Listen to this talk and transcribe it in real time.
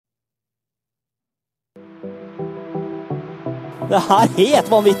Det er helt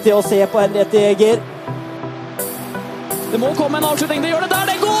vanvittig å se på Henriette Jæger. Det må komme en avslutning, det gjør det der,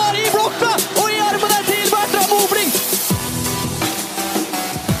 det går i blokka, og i armene til Bertram Mobling.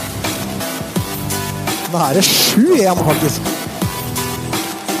 Nå er det 7-1 faktisk.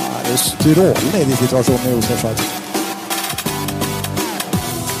 Nå er det strålende i de situasjonene i Josef her.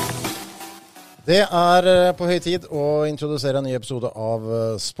 Det er på høy tid å introdusere en ny episode av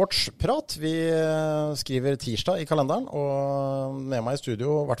Sportsprat. Vi skriver tirsdag i kalenderen, og med meg i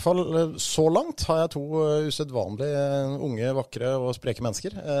studio, i hvert fall så langt, har jeg to usedvanlige unge, vakre og spreke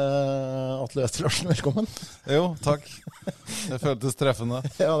mennesker. Atle Wester Larsen, velkommen. Jo, takk. Det føltes treffende.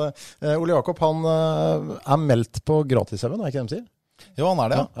 Ja, det. Ole Jakob, han er meldt på gratis-even, er ikke det de sier? Jo, han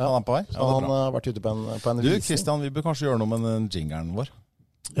er det, ja. Han er på vei. Så han har vært ute på en Du, visning. Kristian, vi bør kanskje gjøre noe med den jingeren vår.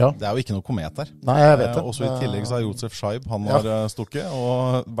 Ja. Det er jo ikke noe komet der. Nei, jeg vet det. Også i tillegg så har Josef Scheib, han har stukket,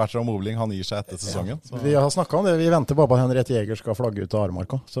 og Bertram Mobling, han gir seg etter sesongen. Så. Vi har snakket om det, vi venter bare på at Henriette Jæger skal flagge ut av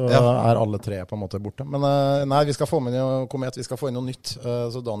Aremarka, så er alle tre på en måte borte. Men nei, vi skal få med noe komet, vi skal få inn noe nytt,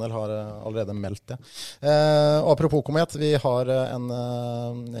 så Daniel har allerede meldt det. Apropos komet, vi har en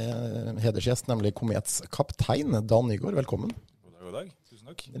hedersgjest, nemlig komets kaptein, Dan Nygård, velkommen. God dag, tusen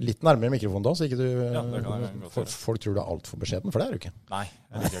takk. Litt nærmere mikrofon da, så ikke du det kan jeg godt gjøre. folk tror du er alt for beskjeden, for det er du ikke. Nei,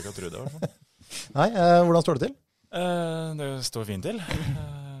 jeg liker ikke å tro det i hvert fall. Nei, hvordan står det til? Det står fint til.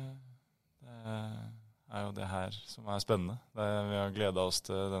 Det er jo det her som er spennende. Vi har gledet oss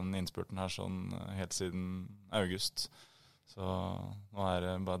til den innspurten her sånn helt siden august. Så nå er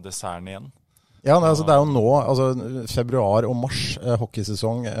det bare desserten igjen. Ja, altså, det er jo nå, altså februar og mars,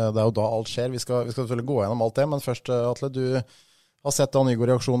 hockeysesong, det er jo da alt skjer. Vi skal selvfølgelig gå gjennom alt det, men først, Atle, du har sett Dan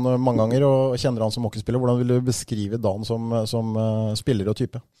Nygård i aksjon mange ganger og kjenner han som hockeyspiller. Hvordan vil du beskrive Dan som spiller og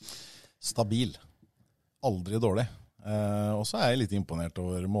type? Stabil. Aldri dårlig. Og så er jeg litt imponert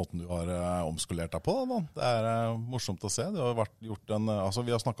over måten du har omskolert deg på. Da. Det er morsomt å se. Det har gjort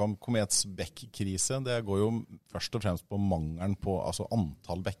vi har snakket om Komets bekk-krise. Det går jo først og fremst på mangelen på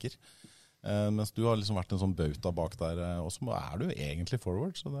antall bekker. Mens du har liksom vært en sånn bauta bak der, og så er du egentlig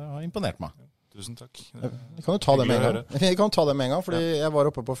forward, så det har imponert meg. Tusen takk. Vi kan jo ta det med en gang. Fordi jeg var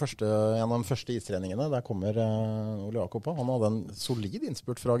oppe på en av de første istreningene. Der kommer Ole Jakob på. Han hadde en solid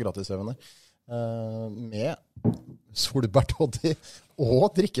innspurt fra gratisøvende med solbærtoddy og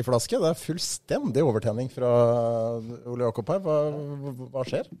drikkeflaske. Det er fullstendig overtenning fra Ole Jakob her. Hva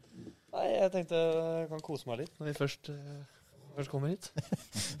skjer? Nei, jeg tenkte jeg kan kose meg litt når vi først kommer hit.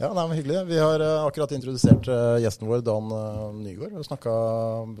 Ja, det er hyggelig. Vi har akkurat introdusert gjesten vår, Dan Nygård. Vi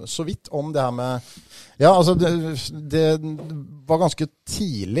snakket så vidt om det her med... Ja, altså det var ganske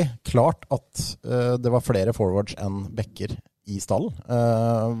tidlig klart at det var flere forwards enn bekker i stallen.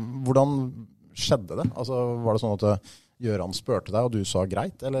 Hvordan skjedde det? Altså, var det sånn at Gjøran spurte deg, og du sa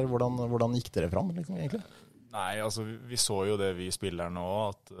greit? Eller hvordan gikk dere fram, liksom, egentlig? Nei, altså vi så jo det vi spiller nå,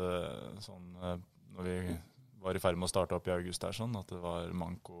 at når vi var i ferd med å starte opp i august der, sånn, at det var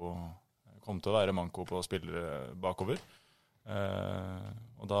kom til å være manko på spillere bakover.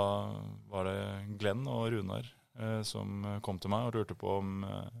 Og da var det Glenn og Runar som kom til meg og lurte på om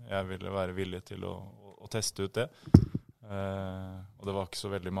jeg ville være villig til å teste ut det. Og det var ikke så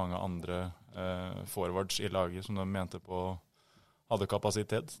veldig mange andre forwards i laget som de mente på hadde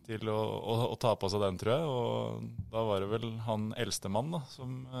kapasitet til å ta på seg den, tror jeg. Og da var det vel han eldste mann da,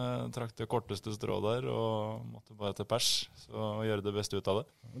 som trakk det korteste strå der, og måtte bare til pers, og gjøre det beste ut av det.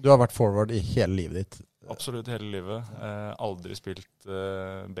 Du har vært forward i hele livet ditt? Absolutt hele livet. Aldri spilt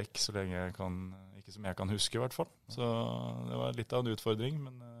back så lenge ikke som jeg kan huske i hvert fall. Så det var litt av en utfordring,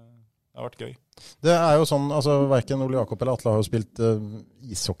 men det har vært gøy. Det er jo sånn, altså hverken Ole Jakob eller Atle har jo spilt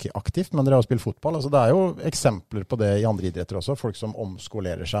ishockey aktivt, men dere har spilt fotball. Altså det er jo eksempler på det i andre idretter også, folk som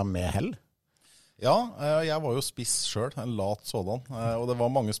omskolerer seg med hell. Ja, jeg var jo spiss selv, en lat sådan, og det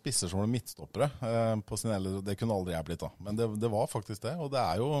var mange spisser som var midtstoppere på sin eldre, det kunne aldri jeg blitt da, men det var faktisk det, og det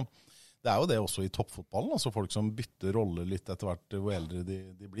er jo det også i toppfotballen, altså folk som bytter roller litt etter hvert hvor eldre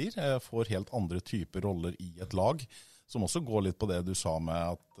de blir, får helt andre typer roller i et lag, som også går litt på det du sa med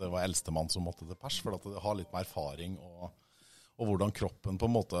at det var eldstemann som måtte til pers, for at det har litt mer erfaring og hvordan kroppen på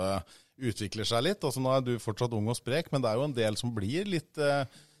en måte utvikler seg litt. Altså nå er du fortsatt ung og sprek, men det er jo en del som blir litt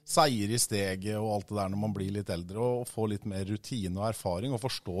seier i steget og alt det der når man blir litt eldre, og får litt mer rutine og erfaring, og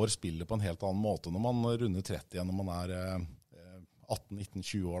forstår spillet på en helt annen måte når man runder 30 igjen, når man er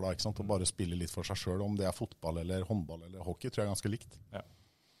 18-19-20 år da, ikke sant? Og bare spiller litt for seg selv, om det er fotball eller håndball eller hockey, tror jeg er ganske likt.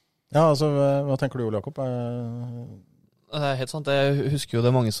 Ja, altså, hva tenker du, Ole Jakob? Det er helt sant. Jeg husker jo det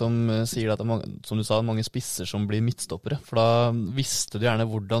er mange som sier at det er mange, som du sa, mange spisser som blir midtstoppere. For da visste du gjerne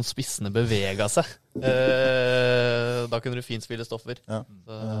hvordan spissene beveget seg. Da kunne du fint spille stopper. Ja.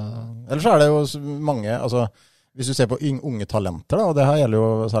 Ellers er det jo mange, altså hvis du ser på unge talenter, da, og det her gjelder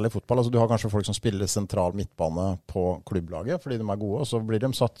jo særlig fotball, altså du har kanskje folk som spiller sentral midtbane på klubblaget fordi de er gode, og så blir de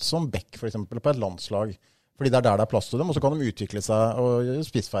satt som back for eksempel på et landslag, fordi det er der det er plass til dem, og så kan de utvikle seg og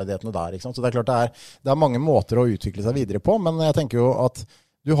spissferdighetene der, ikke sant? Så det er klart det er mange måter å utvikle seg videre på, men jeg tenker jo at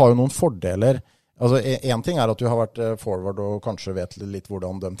du har jo noen fordeler. Altså en ting er at du har vært forward og kanskje vet litt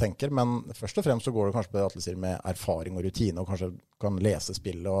hvordan de tenker, men først og fremst så går det kanskje på det at du sier med erfaring og rutine, og kanskje kan lese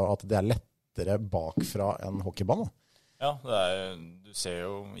spillet, og at det er lettere bakfra en hockeybane. Ja, du ser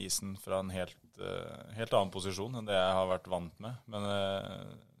jo isen fra en helt annen posisjon enn det jeg har vært vant med. Men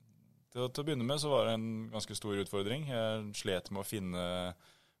til å begynne med så var det en ganske stor utfordring. Jeg slet med å finne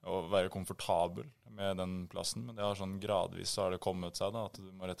og være komfortabel med den plassen, men det har sånn gradvis så har det kommet seg da, at du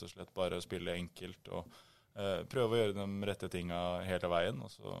må rett og slett bare spille enkelt og prøve å gjøre de rette tingene hele veien,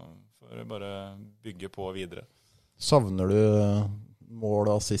 og så får du bare bygge på videre. Savner du mål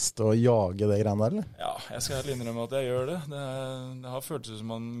og assist og jage det greiene der, eller? Ja, jeg skal innrømme at jeg gjør det. Det har føltes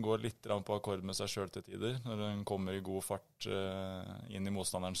som man går litt på akkord med seg selv til tider, når den kommer i god fart inn i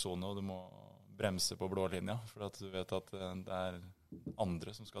motstanderens zone, og du må bremse på blålinja, for at du vet at det er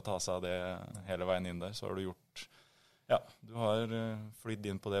andre som skal ta seg av det hele veien inn der. Så har du gjort, ja, du har flytt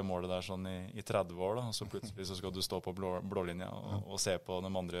inn på det målet der sånn i 30 år, da, og så plutselig så skal du stå på blålinja og se på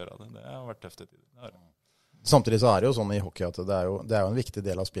de andre gjøre det. Det har vært tøft til tider, det har det. Samtidig så er det jo sånn i hockey at det er jo en viktig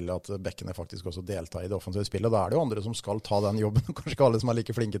del av spillet at bekkene faktisk også deltar i det offensive spillet, og da er det jo andre som skal ta den jobben, kanskje ikke alle som er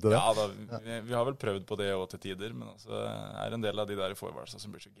like flinke til det. Ja, vi har vel prøvd på det også til tider, men altså, det er en del av de der forvarelser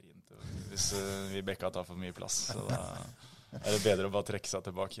som blir så grinte hvis vi bekka tar for mye plass, så da er det bedre å bare trekke seg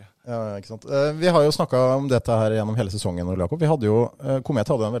tilbake. Ja, ikke sant. Vi har jo snakket om dette her gjennom hele sesongen, Jakob. Vi hadde jo, Komet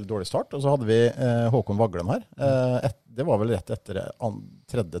hadde en veldig dårlig start, og så hadde vi Håkon Vaglen her. Det var vel rett etter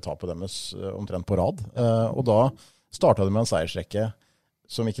tredje tapet deres omtrent på rad. Og da startet de med en seiersrekke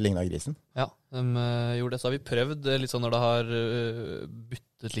som ikke lignet grisen. Ja, de gjorde det. Så har vi prøvd, litt sånn når det har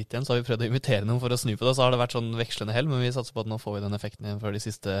byttet litt igjen, så har vi prøvd å invitere noen for å snu på det. Så har det vært sånn vekslende hell, men vi satser på at nå får vi den effekten igjen før de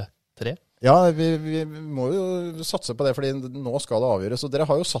siste 3. Ja, vi må jo satse på det, fordi nå skal det avgjøres. Og dere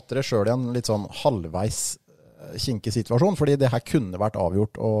har jo satt dere selv i en litt sånn halvveis kinkig situasjon, fordi det her kunne vært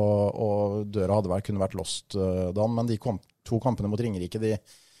avgjort, og døra kunne vært lost, Dan. Men de 2 kampene mot Ringerike,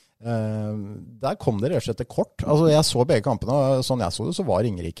 der kom det rett og slett til kort. Altså, jeg så begge kampene, og sånn jeg så det, så var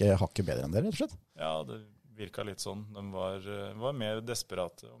Ringerike hakket bedre enn dere, rett og slett. Ja, det virket litt sånn. De var mer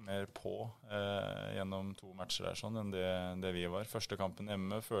desperate og mer på gjennom 2 matcher der sånn, enn det vi var. Første kampen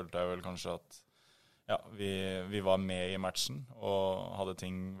hjemme følte jeg vel kanskje at ja, vi var med i matchen, og hadde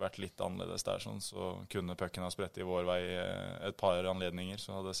ting vært litt annerledes der sånn, så kunne pucken ha spredt i vår vei et par anledninger,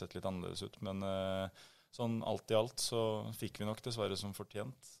 så hadde det sett litt annerledes ut. Men sånn alt i alt så fikk vi nok dessverre som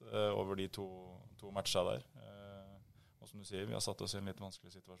fortjent over de to matchene der. Og som du sier, vi har satt oss i en litt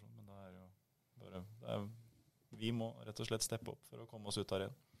vanskelig situasjon, men det er jo bare vi må rett og slett steppe opp for å komme oss ut her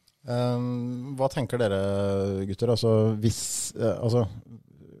igjen. Hva tenker dere, gutter? Altså,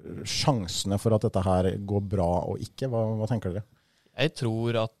 sjansene for at dette her går bra og ikke, hva tenker dere? Jeg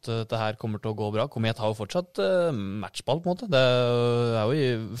tror at det her kommer til å gå bra. Komet har jo fortsatt matchball på en måte. Det er jo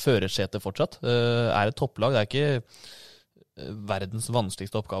i førersetet fortsatt. Et topplag, det er ikke verdens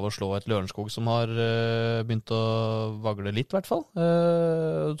vanskeligste oppgave å slå et Lørenskog som har begynt å vagle litt, i hvert fall.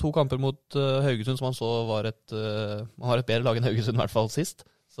 2 kamper mot Haugesund som man så man har et bedre lag enn Haugesund i hvert fall sist.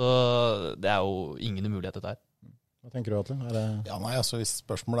 Så det er jo ingen umulighet dette her. Hva tenker du, Atle? Ja, nei, altså hvis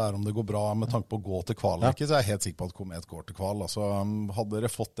spørsmålet er om det går bra med tanke på å gå til kval eller ikke, så er jeg helt sikker på at Komet går til kval. Altså, hadde dere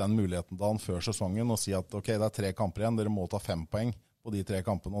fått den muligheten da før sesongen og si at ok, det er 3 kamper igjen, dere må ta 5 poeng på de 3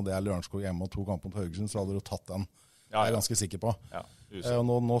 kampene, og det er Lørenskog hjemme og 2 kamper mot Haugesund, så hadde dere tatt den. Det er jeg ganske sikker på. Ja,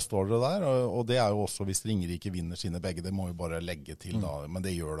 nå står dere der, og det er jo også hvis Ringerike vinner sine begge, det må vi bare legge til da, men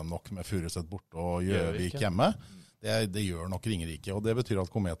det gjør de nok med Furuset borte og Gjøvik hjemme. Det gjør nok Ringerike, og det betyr at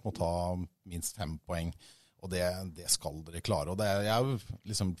Komet må ta minst 5 poeng, og det skal dere klare. Og jeg er jo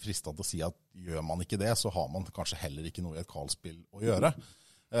liksom fristet til å si at gjør man ikke det, så har man kanskje heller ikke noe i et kvalspill å gjøre.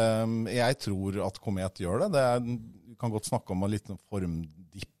 Jeg tror at Komet gjør det. Vi kan godt snakke om en liten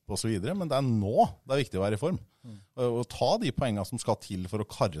formdipp og så videre, men det er nå det er viktig å være i form. Og ta de poengene som skal til for å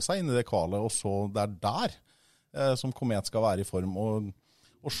karre seg inn i det kvalet, og så det er der som Komet skal være i form,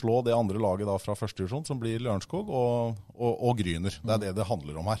 og slå det andre laget da fra første divisjon, som blir Lørenskog og Gryner. Det er det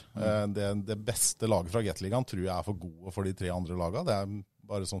handler om her. Det beste laget fra Gateligaen tror jeg er for gode for de 3 andre lagene. Det er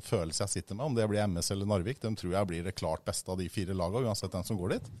bare sånn følelse jeg sitter med, om det blir MS eller Narvik. De tror jeg blir det klart beste av de 4 lagene, uansett den som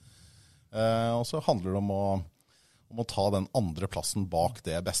går dit. Og så handler det om om å ta den andre plassen bak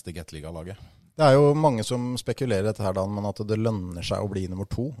det beste Gateliga-laget. Det er jo mange som spekulerer dette her, Dan, men at det lønner seg å bli nummer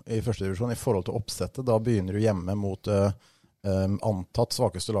 2 i første divisjon i forhold til oppsettet. Da begynner du hjemme mot antatt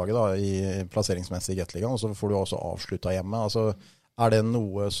svakeste laget da, i plasseringsmessig i Gateligaen, og så får du også avslutta hjemme. Altså, er det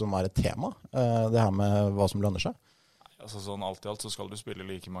noe som er et tema, det her med hva som lønner seg? Altså sånn alt i alt så skal du spille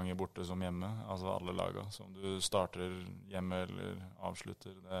like mange borte som hjemme, altså alle laga. Så om du starter hjemme eller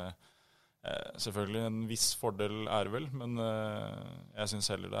avslutter, det selvfølgelig en viss fordel er vel, men jeg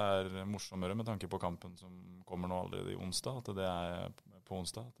synes heller det er morsommere med tanke på kampen som kommer nå allerede i onsdag, at det er på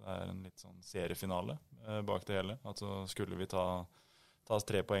onsdag, at det er en litt sånn seriefinale bak det hele. Altså skulle vi ta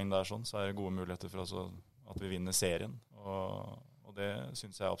 3 poeng der sånn, så er det gode muligheter for oss at vi vinner serien, og det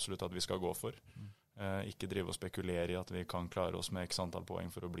synes jeg absolutt at vi skal gå for. Ikke drive og spekulere i at vi kan klare oss med x antall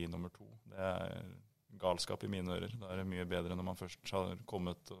poeng for å bli nummer 2. Det er galskap i mine ører. Da er det mye bedre når man først har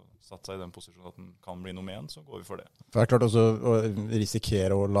kommet og satt seg i den posisjonen at den kan bli nummer 1, så går vi for det. For det er klart også å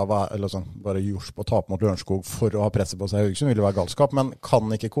risikere å eller sånn, bare jors på å tape mot Lørenskog for å ha presset på seg i Haugesund vil jo være galskap, men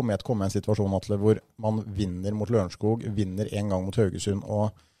kan ikke Komet komme i en situasjon Atle, hvor man vinner mot Lørenskog, vinner en gang mot Haugesund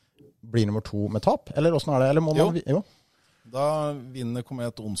og blir nummer 2 med tap? Eller hvordan er det? Eller må man... Jo. Da vinner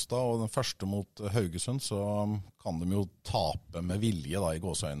Komet onsdag, og den første mot Haugesund, så kan de jo tape med vilje da, i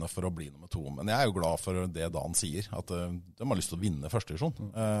gåseøyne for å bli nummer 2. Men jeg er jo glad for det Dan sier, at de har lyst til å vinne første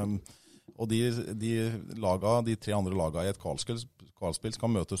divisjon. Og de 3 andre lagene i et kvalspill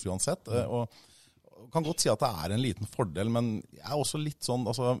skal møtes uansett, og kan godt si at det er en liten fordel, men jeg er også litt sånn,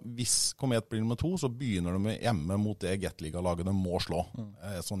 altså hvis Komet blir nummer 2, så begynner de hjemme mot det Gateliga-laget de må slå,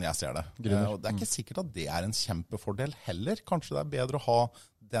 sånn jeg ser det. Og det er ikke sikkert at det er en kjempefordel heller. Kanskje det er bedre å ha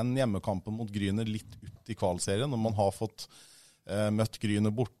den hjemmekampen mot Gryner litt ut i kvalserien, når man har fått møtt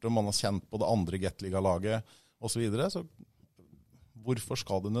Gryner borte, man har kjent på det andre Gateliga-laget, og så videre, så hvorfor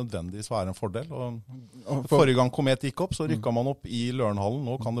skal det nødvendigvis være en fordel? Og forrige gang Komet gikk opp, så rykket man opp i Lørenhallen.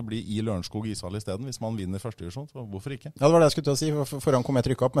 Nå kan det bli i Lørenskog ishall i stedet, hvis man vinner første divisjon. Så hvorfor ikke? Ja, det var det jeg skulle til å si. Forrige gang Komet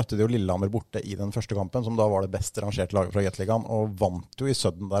rykket opp, møtte de jo Lillehammer borte i den første kampen, som da var det best rangerte laget fra Gateligaen, og vant jo i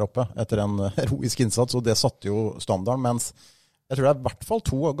Sudden der oppe etter en heroisk innsats, og det satte jo standarden, mens jeg tror det er i hvert fall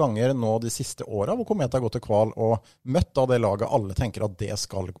 2 ganger nå de siste årene hvor Komet har gått til kval og møtt av det laget alle tenker at det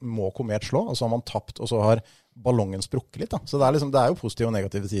må Komet slå, og så har man tapt, og så har ballongen sprukket litt. Da. Så det er jo positive og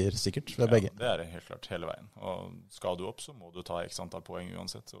negative sider sikkert ved begge. Det er det helt klart hele veien. Og skal du opp, så må du ta x antall poeng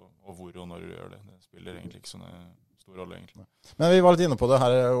uansett, og hvor og når du gjør det. Det spiller egentlig ikke sånn stor rolle, egentlig. Men vi var litt inne på det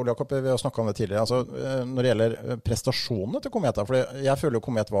her, Ole Jakob, vi har snakket om det tidligere. Altså, når det gjelder prestasjonene til Komet, for jeg føler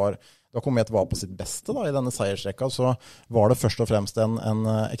jo da Komet var på sitt beste da, i denne seiersrekka, så var det først og fremst en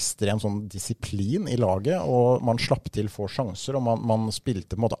ekstrem sånn disiplin i laget, og man slapp til få sjanser, og man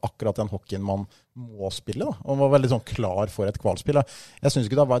spilte på en måte akkurat den hockeyen man må spille, da, og var veldig sånn klar for et kvalspill. Jeg synes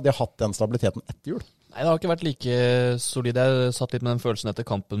ikke de har hatt den stabiliteten etter jul. Nei, det har ikke vært like solid. Jeg satt litt med den følelsen etter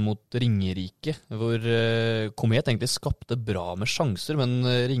kampen mot Ringerike, hvor Komet egentlig skapte bra med sjanser, men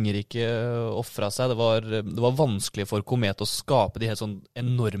Ringerike offret seg. Det var vanskelig for Komet å skape de helt sånn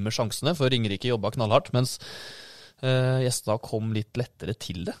enorme sjansene, for Ringerike jobbet knallhardt, mens Gjesdal kom litt lettere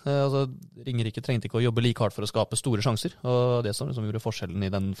til det. Altså, Ringerike trengte ikke å jobbe like hardt for å skape store sjanser, og det som gjorde forskjellen i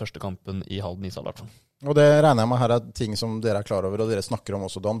den første kampen i Halden ishall. Og det regner jeg med her er ting som dere er klar over, og dere snakker om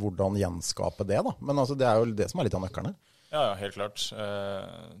også, Dan, hvordan gjenskape det da. Men altså, det er jo det som er litt av nøkkerne. Ja, helt klart.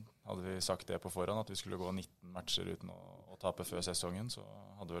 Hadde vi sagt det på forhånd, at vi skulle gå 19 matcher uten å tape før sesongen, så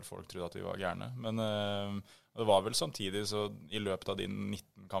hadde vel folk trodd at vi var gjerne. Men det var vel samtidig, så i løpet av de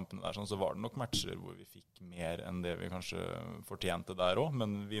 19 kampene der, så var det nok matcher hvor vi fikk mer enn det vi kanskje fortjente der også,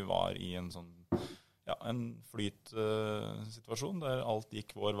 men vi var i en sånn, en flytsituasjon der alt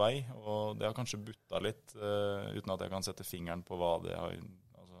gikk vår vei, og det har kanskje butta litt, uten at jeg kan sette fingeren på hva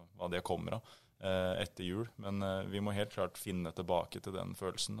det kommer av etter jul, men vi må helt klart finne tilbake til den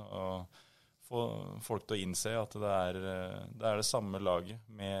følelsen, og få folk til å innse at det er det samme laget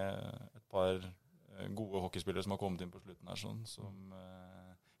med et par gode hockeyspillere som har kommet inn på slutten her, som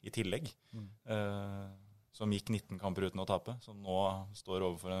i tillegg, som gikk 19 kamper uten å tape, som nå står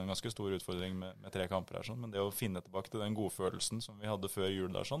overfor en ganske stor utfordring med 3 kamper her, men det å finne tilbake til den gode følelsen som vi hadde før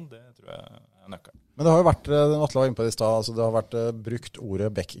jul der, det tror jeg er nøkkelen. Men det har jo vært, Atle var inne på det i stad, altså det har vært brukt ordet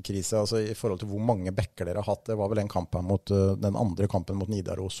bekkkrise, altså i forhold til hvor mange bekker dere har hatt. Det var vel en kamp her den andre kampen mot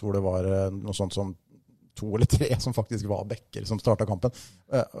Nidaros, hvor det var noe sånt som 2 eller 3 som faktisk var bekker som startet kampen.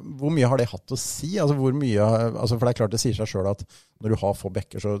 Hvor mye har det hatt å si? Altså, hvor mye, altså, for det klart det sier seg selv at når du har få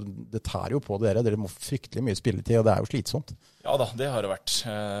bekker, så det tær jo på dere må fryktelig mye spilletid, og det jo slitsomt. Ja da, det har det vært.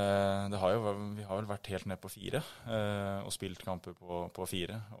 Vi har vel vært helt ned på 4 og spilt kamper på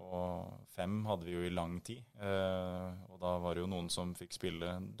 4, og 5 hadde vi jo i lang tid. Og da var det jo noen som fikk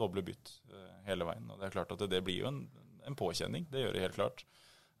spille doble bytt hele veien, og det klart at det blir jo en påkjenning, det gjør det helt klart.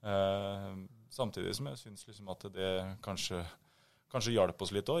 Samtidig som jeg synes liksom at det kanskje hjalp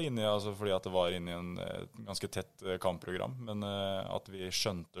oss litt også, altså fordi at det var inne i et ganske tett kampprogram, men at vi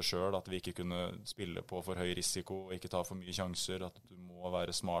skjønte selv at vi ikke kunne spille på for høy risiko og ikke ta for mye sjanser, at du må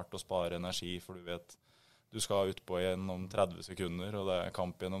være smart og spare energi, for du vet du skal ut på igjen om 30 sekunder, og det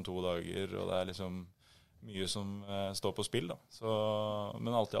kamp igjen om 2 dager, og det liksom mye som står på spill da.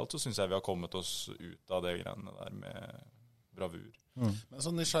 Men alt i alt så synes jeg vi har kommet oss ut av det greiene der med bravur. Men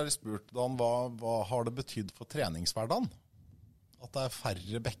så nysgjerrig spurt, Dan, hva har det betydd for treningshverdagen? At det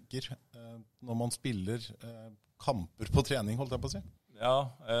færre bekker når man spiller kamper på trening, holdt jeg på å si? Ja,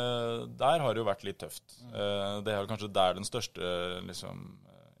 der har det jo vært litt tøft. Det kanskje der den største liksom,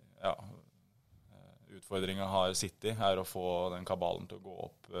 utfordringen har sittet, å få den kabalen til å gå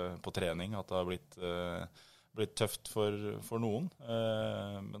opp på trening, at det har blitt tøft for noen.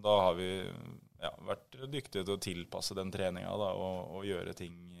 Men da har vi vært dyktige til å tilpasse den treningen da, og gjøre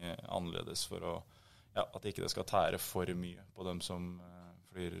ting annerledes for at ikke det skal tære for mye på dem som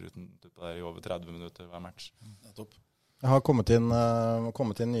flyr utenpå der i over 30 minutter hver match. Det har kommet inn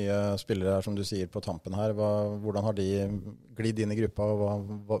nye spillere her, som du sier, på tampen her. Hvordan har de glidd inn i gruppa,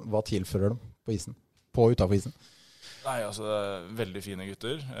 og hva tilfører dem på isen? På og utenfor isen? Nei, altså det veldig fine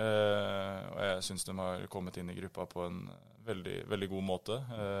gutter, og jeg synes de har kommet inn i gruppa på en veldig, veldig god måte.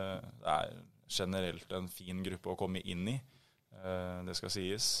 Det generelt en fin gruppe å komme inn i, det skal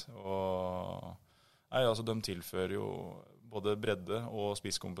sies. Og altså de tilfører jo både bredde og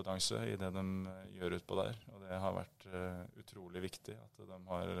spisskompetanse i det de gjør ut på der, og det har vært utrolig viktig at de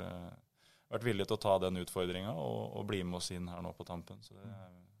har vært villige til å ta den utfordringen og bli med oss inn her nå på tampen, så det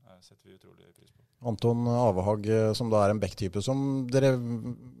setter vi utrolig pris på. Anton Avehag, som da en back-type som dere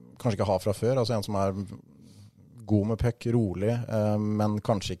kanskje ikke har fra før, altså en som god med puck, rolig, men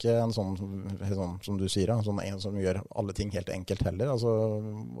kanskje ikke en sånn som du sier, en som gjør alle ting helt enkelt heller. Altså,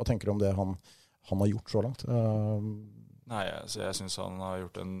 hva tenker du om det han har gjort så langt? Nei, altså jeg synes han har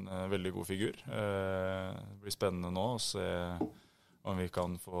gjort en veldig god figur. Det blir spennende nå å se om vi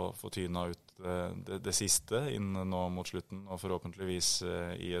kan få tyna ut det siste innen nå mot slutten, og forhåpentligvis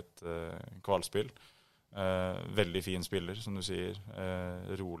i et kvalspill. Veldig fin spiller, som du sier.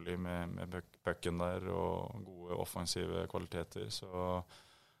 Rolig med pucken der, og gode offensive kvaliteter. Så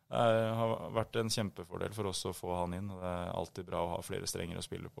det har vært en kjempefordel for oss å få han inn. Det alltid bra å ha flere strenger å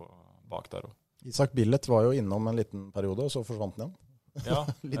spille på bak der også. Isak Billet var jo innom en liten periode, og så forsvant han igjen. Ja,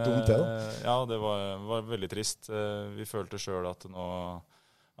 litt dumt det da. Ja, det var veldig trist. Vi følte selv at nå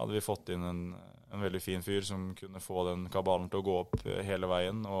hadde vi fått inn en veldig fin fyr som kunne få den kabalen til å gå opp hele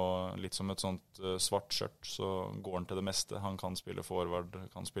veien, og litt som et sånt svart skjørt, så går han til det meste. Han kan spille forward,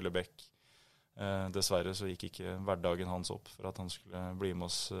 kan spille back. Dessverre så gikk ikke hverdagen hans opp for at han skulle bli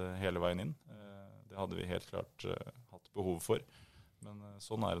med oss hele veien inn. Det hadde vi helt klart hatt behov for. Men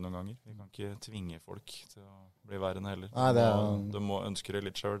sånn det noen ganger. Vi kan ikke tvinge folk til å bli værende heller. Nei, de må ønske det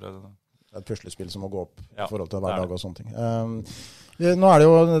litt selv. Det er et puslespill som må gå opp i forhold til hver dag og sånne ting. Nå det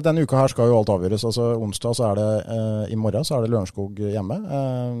jo, denne uka her skal jo alt avgjøres. Altså onsdag så det, i morgen så det Lørenskog hjemme.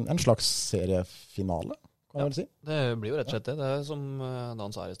 En slags seriefinale, kan jeg vel si. Det blir jo rett og slett det. Det som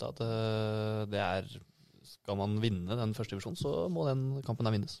Dan sa i stad, at det skal man vinne den første divisjonen, så må den kampen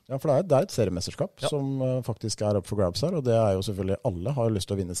vinnes. Ja, for det et seriemesterskap som faktisk opp for grabs her, og det jo selvfølgelig alle har lyst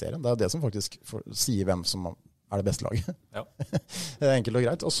til å vinne serien. Det jo det som faktisk sier hvem som det beste laget. Ja. Det enkelt og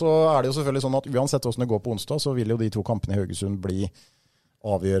greit. Og så det jo selvfølgelig sånn at uansett hvordan det går på onsdag, så vil jo de 2 kampene i Haugesund bli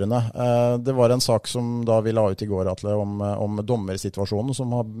avgjørende. Det var en sak som da vi la ut i går, Atle, om dommersituasjonen,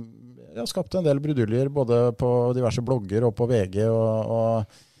 som har skapt en del bruduljer, både på diverse blogger og på VG, og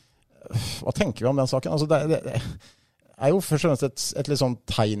hva tenker vi om den saken? Altså det jo først og fremst et litt sånn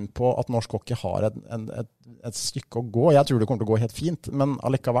tegn på at norsk hockey har et stykke å gå. Jeg tror det kommer til å gå helt fint, men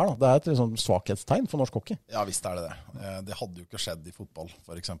allikevel, det et litt sånn svakhetstegn for norsk hockey. Ja, visst det det. Det hadde jo ikke skjedd i fotball,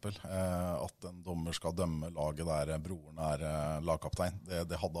 for eksempel. At en dommer skal dømme laget der broren lagkaptein.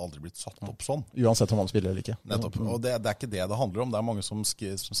 Det hadde aldri blitt satt opp sånn. Uansett om han spiller eller ikke. Nettopp. Og det ikke det handler om. Det mange som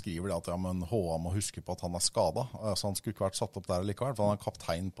skriver det at men HA må huske på at han skadet. Altså, han skulle ikke vært satt opp der likevel, for han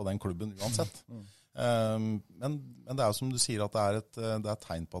kaptein på den klubben uansett. Men det jo som du sier at det er et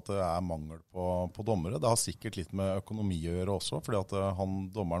tegn på at det mangel på dommere. Det har sikkert litt med økonomi å gjøre også, fordi at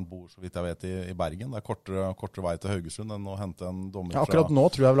dommeren bor, så vidt jeg vet, i Bergen. Det kortere vei til Haugesund enn å hente en dommer fra... Akkurat nå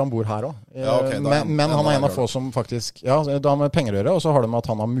tror jeg vel han bor her også. Ja, okay, men han en av få som faktisk... Ja, det har med penger å gjøre, og så har det med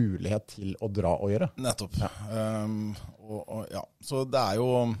at han har mulighet til å dra og gjøre. Nettopp. Ja. Så det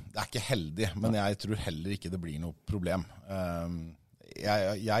det ikke heldig, men jeg tror heller ikke det blir noe problem.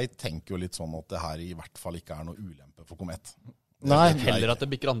 Jeg tenker jo litt sånn at det her i hvert fall ikke noe ulempe for Komet. Nei, heller at det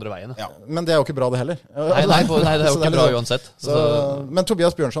bikker andre veien. Ja. Men det jo ikke bra det heller. Nei, det jo ikke bra uansett. Men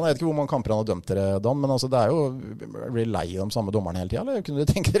Tobias Bjørnson, jeg vet ikke hvor mange kamper han har dømt dere, Dan, men altså, det jo blir lei de samme dommerne hele tiden, eller kunne du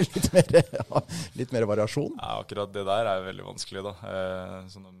tenke dere litt mer variasjon? Ja, akkurat det der jo veldig vanskelig da.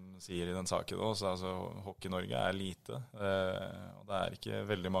 Som de sier i den saken også, altså, Hockey Norge lite, og det ikke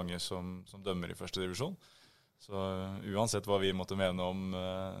veldig mange som dømmer i første divisjon. Så uansett hva vi måtte mene om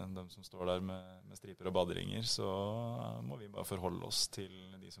dem som står der med striper og baderinger, så må vi bare forholde oss til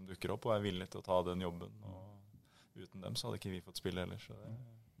de som dukker opp og villige til å ta den jobben. Og uten dem så hadde ikke vi fått spille heller. Så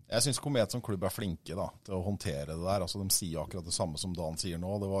Jeg synes Komet som klubb flinke da, til å håndtere det der. Altså, de sier akkurat det samme som Dan sier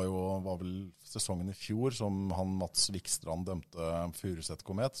nå. Det var vel sesongen i fjor som han Mats Vikstrand dømte Furuset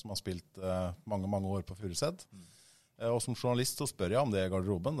Komet, som har spilt mange, mange år på Furuset. Og som journalist så spør jeg om det i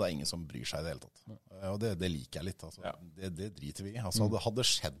garderoben. Det ingen som bryr seg i det hele tatt. Og det liker jeg litt. Altså. Ja. Det driter vi i. Altså, hadde det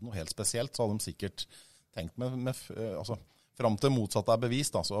skjedd noe helt spesielt, så hadde de sikkert tenkt altså, frem til motsatt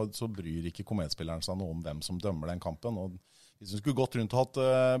bevist, da, så bryr ikke Kometspilleren seg noe om hvem som dømmer den kampen. Og hvis de skulle gått rundt og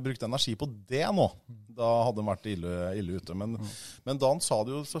brukt energi på det nå, da hadde de vært ille ute. Men Dan sa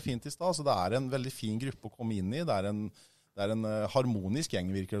det jo så fint i sted. Altså, det en veldig fin gruppe å komme inn i. Det en harmonisk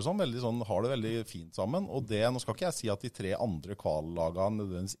gjeng, virker det som. Veldig sånn, har det veldig fint sammen. Og nå skal ikke jeg si at de 3 andre kvallagene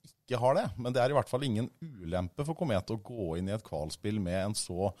nødvendigvis ikke har det, men det i hvert fall ingen ulempe for Komet å gå inn i et kvalspill med en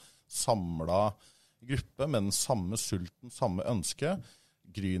så samlet gruppe, med den samme sulten, samme ønske.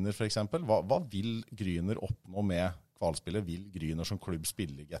 Gryner for eksempel. Hva vil Gryner oppnå med kvalspillet? Vil Gryner som klubb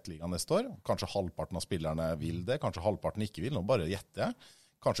spille i Gateligaen neste år? Kanskje halvparten av spillerne vil det, kanskje halvparten ikke vil. Nå bare gjetter jeg.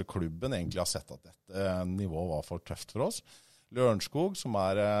 Kanskje klubben egentlig har sett at dette nivået var for tøft for oss. Lørenskog, som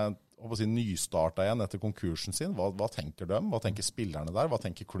nystartet igjen etter konkursen sin, hva tenker de? Hva tenker spillerne der? Hva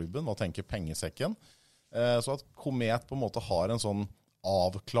tenker klubben? Hva tenker pengesekken? Så at Komet på en måte har en sånn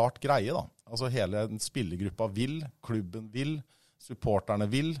avklart greie da. Altså hele spillergruppa vil, klubben vil, supporterne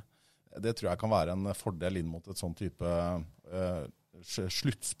vil. Det tror jeg kan være en fordel inn mot et sånn type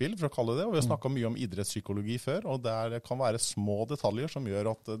sluttspill, for å kalle det. Og vi har snakket mye om idrettspsykologi før, og det kan være små detaljer som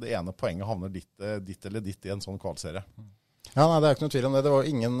gjør at det ene poenget havner ditt eller ditt i en sånn kvalserie. Ja, nei, det ikke noe tvil om det. Det var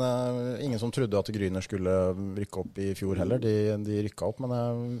ingen som trodde at Gryner skulle rykke opp i fjor heller. De rykket opp,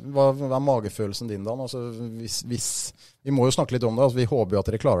 men hva magefølelsen din da? Altså, vi må jo snakke litt om det. Altså, vi håper jo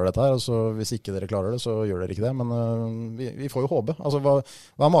at dere klarer dette her. Altså, hvis ikke dere klarer det, så gjør dere ikke det. Men vi får jo håpe. Altså,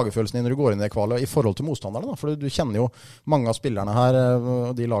 hva magefølelsen din når du går inn i det kvalet i forhold til motstanderne? Da? For du kjenner jo mange av spillerne her,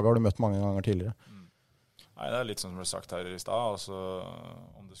 og de lagene har du møtt mange ganger tidligere. Nei, det litt som det ble sagt her i stad. Altså,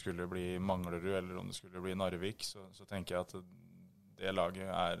 om det skulle bli Manglerud eller om det skulle bli Narvik, så tenker jeg at det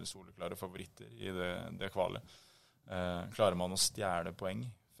laget soleklare favoritter i det kvalet. Klarer man å stjele poeng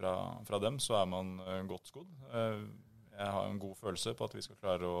fra dem, så man godt skodd. Jeg har en god følelse på at vi skal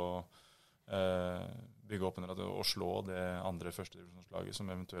klare å bygge opp og slå det andre førstedivisjonslaget som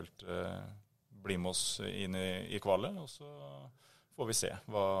eventuelt blir med oss inn i kvalet, og så får vi se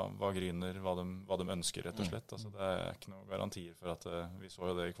hva Gryner, hva de ønsker, rett og slett. Altså, det ikke noen garantier for at vi så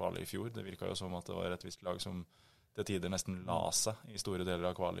jo det i kvalet i fjor. Det virket jo som at det var et visst lag som til tider nesten la seg i store deler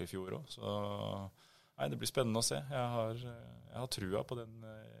av kvalet i fjor også. Så nei, det blir spennende å se. Jeg har trua på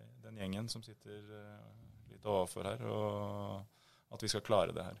den gjengen som sitter litt overfor her, og at vi skal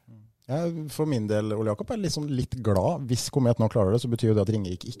klare det her. Ja, for min del, Ole Jakob, liksom litt glad. Hvis Komet nå klarer det, så betyr jo det at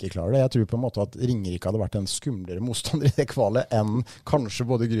Ringerike ikke klarer det. Jeg tror på en måte at Ringerike hadde vært en skumlere motstander i det kvalet enn kanskje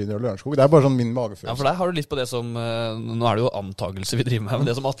både Gryner og Lørenskog. Det bare sånn min magefølelse. Ja, for der har du litt på det som, nå det jo antagelse vi driver med,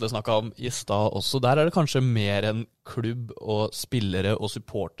 men det som Atle snakket om i stad også, der det kanskje mer en klubb og spillere og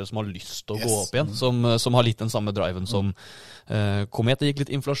supportere som har lyst til å gå opp igjen, som har litt den samme driven som Komet. Det gikk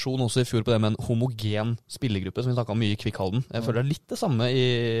litt inflasjon også i fjor på det med en homogen spillergruppe, som vi snakket om mye i Kvikkhalden. Jeg føler det litt det samme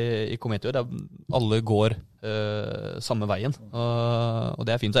i Komet i år. Alle går samme veien, og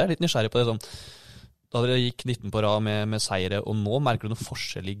det fint. Så jeg litt nysgjerrig på det. Da dere gikk 19 på rad med seire, og nå merker du noe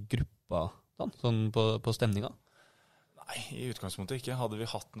forskjell i gruppa sånn på stemninga? Nei, i utgangspunktet ikke. Hadde vi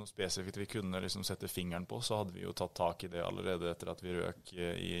hatt noe spesifikt vi kunne liksom sette fingeren på, så hadde vi jo tatt tak i det allerede etter at vi røk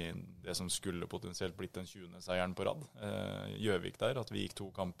i det som skulle potensielt blitt den 20. seieren på rad. Gjøvik der, at vi gikk 2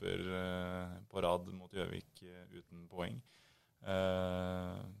 kamper på rad mot Gjøvik uten poeng.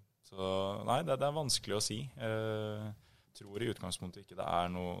 Så nei, det er vanskelig å si. Tror i utgangspunktet ikke det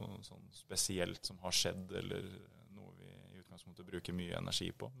er noe sånn spesielt som har skjedd, eller noe vi i utgangspunktet bruker mye energi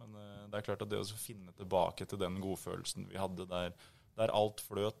på. Men det er klart at det å finne tilbake til den godfølelsen vi hadde der alt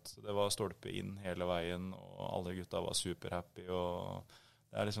fløt, det var stolpe inn hele veien, og alle gutta var superhappy, og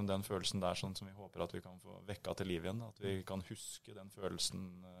det er liksom den følelsen der sånn som vi håper at vi kan få vekka til liv igjen, at vi kan huske den følelsen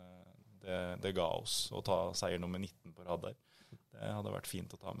det ga oss å ta seier nummer 19 på rad der. Det hadde vært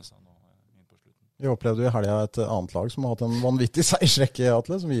fint å ta med seg nå inn på slutten. Vi opplevde jo i helga et annet lag som har hatt en vanvittig seiersrekke,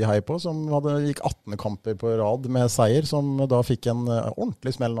 Atle, som vi heier på, som gikk 18 kamper på rad med seier, som da fikk en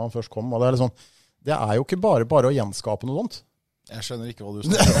ordentlig smell når han først kom. Og det er liksom, det er jo ikke bare å gjenskape noe sånt. Jeg skjønner ikke hva du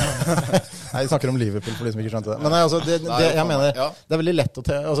snakker om. Nei, jeg snakker om Liverpool for de som ikke skjønte det. Men nei, altså, jeg mener, det er veldig lett å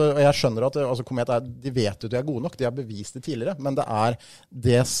altså, og jeg skjønner at Komet de vet jo at de er gode nok, de har bevist det tidligere, men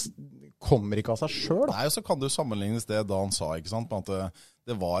det kommer ikke av seg selv. Nei, og så kan det jo sammenlignes det Dan sa, ikke sant? På at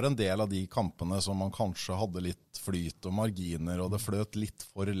det var en del av de kampene som man kanskje hadde litt flyt og marginer, og det fløt litt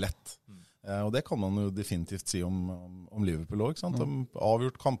for lett. Og det kan man jo definitivt si om Liverpool også, ikke sant? De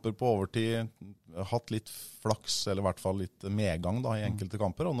avgjort kamper på overtid, hatt litt flaks, eller i hvert fall litt medgang da, i enkelte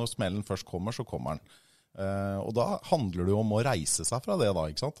kamper, og når smellen først kommer, så kommer den. Og da handler det jo om å reise seg fra det da,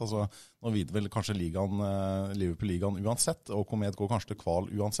 ikke sant? Altså, nå vet vel kanskje Liverpool-ligaen uansett, og Komet går kanskje til kval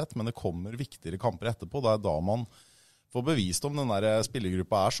uansett, men det kommer viktigere kamper etterpå. Det er da man får bevist om den der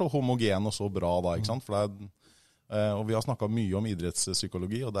spillergruppa er så homogen og så bra da, ikke sant? For det er og vi har snakket mye om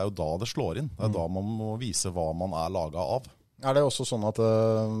idrettspsykologi, og det er jo da det slår inn. Det er da man må vise hva man er laget av. Er det også sånn at det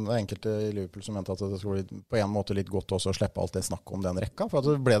er enkelte i Liverpool som mente at det skulle bli på en måte litt godt også å slippe alt det snakket om den rekka? For at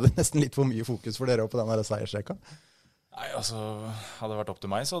det ble det nesten litt for mye fokus for dere på den der seiersrekka? Nei, altså, hadde det vært opp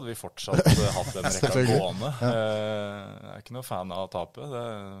til meg, så hadde vi fortsatt hatt den rekka gående. Jeg er ikke noe fan av å tape, det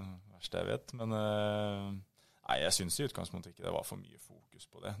er det verste jeg vet, men nei, jeg synes i utgangspunktet ikke det var for mye fokus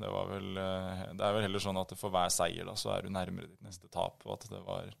på det. Det er vel heller sånn at for hver seier da, så er du nærmere ditt neste tap, og at det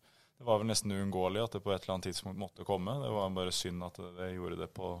var vel nesten uunngåelig at det på et eller annet tidspunkt måtte komme. Det var bare synd at det gjorde det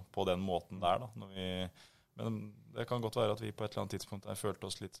på den måten der da. Men det kan godt være at vi på et eller annet tidspunkt der følte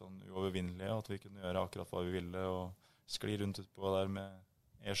oss litt sånn uovervinnelige, at vi kunne gjøre akkurat hva vi ville, og skli rundt utpå der med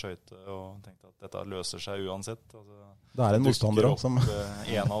skøyte og tenkte at dette løser seg uansett. Altså, det er en motstander som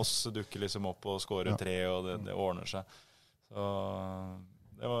en av oss dukker liksom opp og skårer 3, og det ordner seg. Så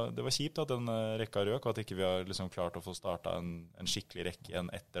det var kjipt at den rekka røk, og at ikke vi har liksom klart å få startet en skikkelig rekke igjen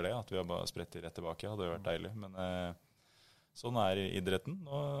etter det, at vi har bare spredt rett tilbake. Det hadde jo vært deilig, men sånn er idretten.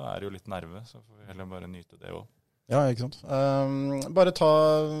 Nå er det jo litt nerve, så får vi heller bare nyte det også. Ja, ikke sant. Bare ta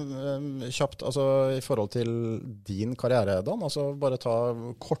kjapt, altså i forhold til din karriere, Dan, altså bare ta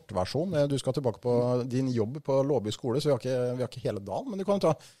kortversjon. Du skal tilbake på din jobb på Låby skole, så vi har ikke hele dagen, men du kan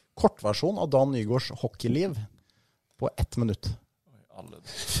ta kortversjon av Dan Nygårds hockeyliv på 1 minutt.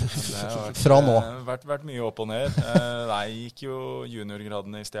 Det har fra nå. Vært mye opp og ned. Jeg gikk jo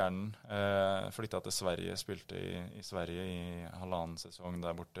juniorgradene i Stjernen. Flyttet til Sverige, spilte i Sverige i 1,5 sesong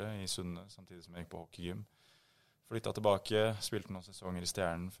der borte, i Sunne, samtidig som jeg gikk på hockeygym. Flyttet tilbake, spilte noen sesonger i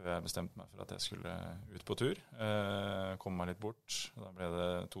Stjernen før jeg bestemte meg for at jeg skulle ut på tur. Kom meg litt bort. Da ble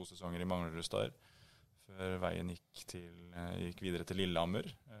det 2 sesonger i Manglerudstad, før veien gikk videre til Lillehammer.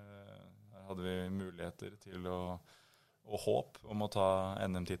 Der hadde vi muligheter til og håp om å ta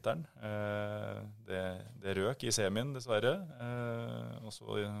NM-tittelen. Det røk i semien, dessverre. Og så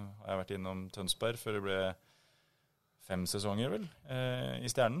har jeg vært innom Tønsberg før det ble 5 sesonger, vel, i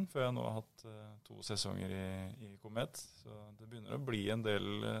Stjernen, før jeg nå har hatt 2 sesonger i Komet. Så det begynner å bli en del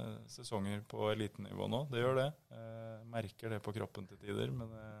sesonger på elitenivå nå. Det gjør det. Merker det på kroppen til tider,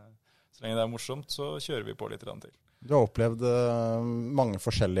 men så lenge det er morsomt, så kjører vi på litt til. Du har opplevd mange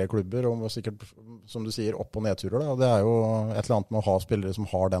forskjellige klubber, og sikkert, som du sier, opp- og nedturer. Da. Det er jo et eller annet med å ha spillere som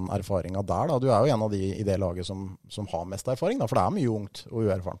har den erfaringen der. Da. Du er jo en av de i det laget som har mest erfaring, da, for det er mye ungt og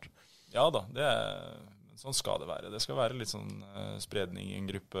uerfarent. Ja da, sånn skal det være. Det skal være litt sånn spredning i en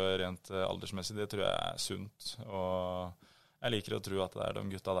gruppe rent aldersmessig. Det tror jeg er sunt, og jeg liker å tro at det er de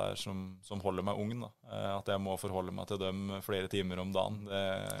gutta der som holder meg ung, da. At jeg må forholde meg til dem flere timer om dagen.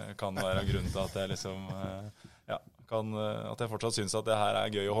 Det kan være grunnen til at jeg liksom, at jeg fortsatt synes at det her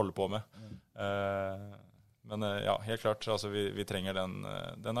er gøy å holde på med. Men ja, helt klart, altså vi trenger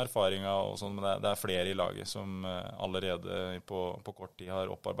den erfaringen og sånn, men det er flere i laget som allerede på kort tid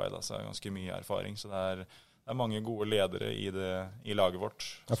har opparbeidet seg ganske mye erfaring, så det er mange gode ledere i laget vårt.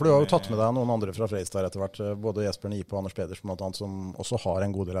 Ja, for du har jo tatt med deg noen andre fra Freistad etter hvert, både Jesper Nipe og Anders Pedersen, blant annet, som også har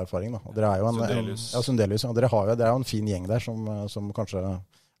en god del erfaring. Da. Og dere er jo Sundelius, ja. Dere er jo en fin gjeng der som kanskje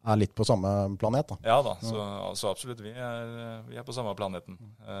er litt på samme planet, da. Ja da, så absolutt. Vi er på samme planeten,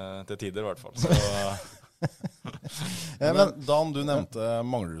 til tider i hvert fall. Så Men Dan, du nevnte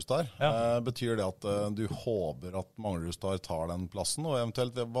Manglerud-Star. Betyr det at du håper at Manglerud-Star tar den plassen, og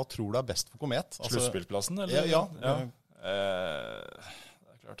eventuelt, hva tror du er best for Komet? Sluttspillplassen, eller? Ja.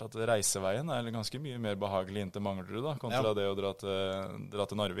 Det er klart at reiseveien er ganske mye mer behagelig inn til Manglerud da, kontra det å dra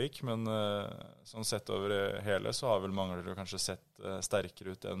til Narvik, men sånn sett over hele så har vel Manglerud kanskje sett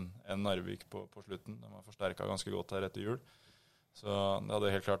sterkere ut enn Narvik på slutten. De har forsterket ganske godt her etter jul. Så det hadde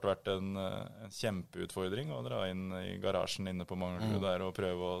helt klart vært en kjempeutfordring å dra inn i garasjen inne på Manglerud der og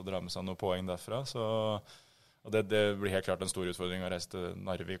prøve å dra med seg noen poeng derfra. Og det blir helt klart en stor utfordring å reise til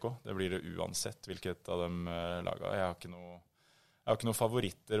Narvik også. Det blir det uansett hvilket av dem laget. Jeg har ikke noen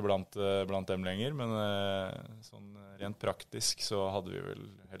favoritter blant dem lenger, men sånn rent praktisk så hadde vi vel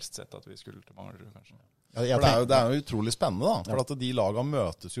helst sett at vi skulle til Manglerud kanskje. For det er jo utrolig spennende da, for at de lagene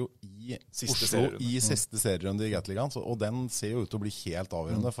møtes jo i Oslo i siste serierunde i Gateligaen, og den ser jo ut til å bli helt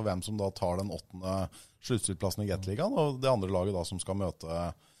avgjørende for hvem som da tar den 8. sluttspillplassen i Gateligaen, og det andre laget da som skal møte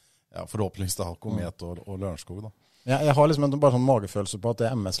forhåpentligvis da Komet og Lørenskog da. Jeg har liksom bare sånn magefølelse på at det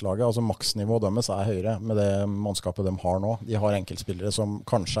MS-laget, altså maksnivået deres er høyere med det mannskapet de har nå. De har enkeltspillere som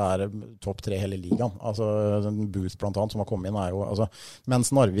kanskje er topp 3 hele ligaen. Altså Booth blant annet som har kommet inn er jo, altså,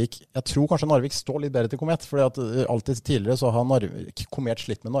 mens Narvik, jeg tror kanskje Narvik står litt bedre til Komet, fordi at alltid tidligere så har Komet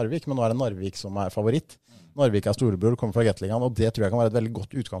slitt med Narvik, men nå er det Narvik som er favoritt. Narvik er storebror, kommer fra Gateligaen, og det tror jeg kan være et veldig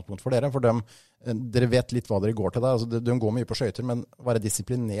godt utgangspunkt for dere, for dere vet litt hva dere går til der. Altså, de går mye på skøyter, men være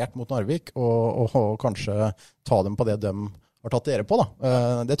disiplinert mot Narvik, og kanskje ta dem på det de har tatt dere på, da.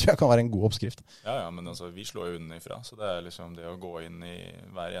 Det tror jeg kan være en god oppskrift. Ja, men altså, vi slår jo unnifra, så det er liksom det å gå inn i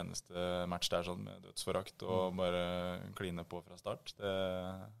hver eneste match der sånn med dødsforakt, og bare kline på fra start, det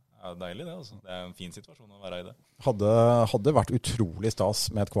er deilig det, altså. Det er en fin situasjon å være i det. Hadde vært utrolig stas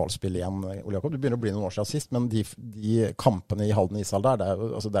med et kvalspill igjen, Ole Jakob. Du begynner å bli noen år siden sist, men de kampene i Halden ishall der, det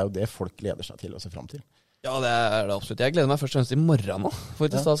er jo det folk gleder seg til å se frem til. Ja, det er det absolutt. Jeg gleder meg først og fremst i morgen nå.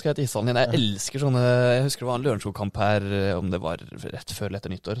 Faktisk da skal jeg til ishallen igjen. Jeg elsker sånne, jeg husker det var en Lørenskog-kamp her, om det var rett før eller etter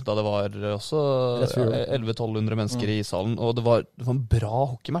nyttår, da det var også 1100-1200 mennesker i ishallen, og det var en bra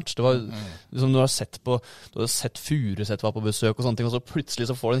hockeymatch. Det var liksom, du har sett Furuset var på besøk og sånne ting, og så plutselig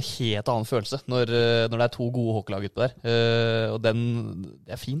så får du en helt annen følelse når det er 2 gode hockeylag ute der. Og det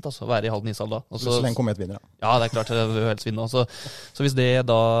er fint altså, å være i Halden ishall da. Så lenge Komet vinner, da. Ja, det er klart, det vil helst vinne. Så hvis det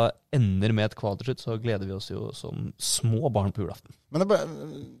da ender med et kval til slutt, så gleder vi oss jo som små barn på julaften. Men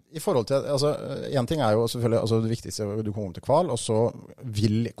i forhold til, altså, en ting er jo selvfølgelig, altså det viktigste, du kommer til kval, og så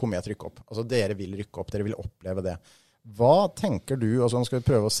vil Komet rykke opp. Altså dere vil rykke opp, dere vil oppleve det. Hva tenker du, altså nå skal vi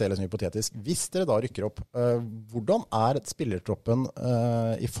prøve å se litt hypotetisk, hvis dere da rykker opp, hvordan er spillertroppen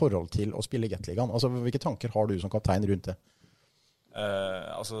i forhold til å spille Gateligaen? Altså hvilke tanker har du som kaptein rundt det?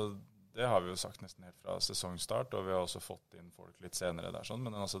 Det har vi jo sagt nesten helt fra sesongstart, og vi har også fått inn folk litt senere der,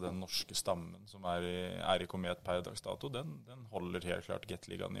 men altså den norske stammen som er i Komet per dags dato, den holder helt klart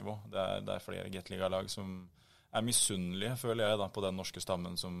Gateliga-nivå. Det er flere Gateliga-lag som er misunnelige, føler jeg, da, på den norske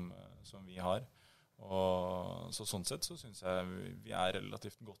stammen som vi har. Og så sånn sett så synes jeg vi er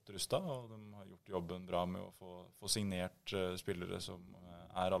relativt godt rustet, og de har gjort jobben bra med å få signert spillere som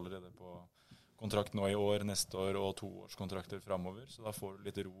er allerede på kontrakt nå i år, neste år og 2-årskontrakter fremover, så da får du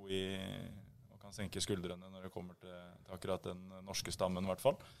litt ro og kan senke skuldrene når det kommer til akkurat den norske stammen i hvert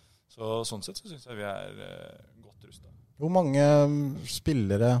fall. Så sånn sett så synes jeg vi er godt rustet. Hvor mange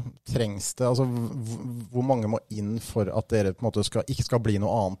spillere trengs det? Altså, hvor mange må inn for at dere på en måte ikke skal bli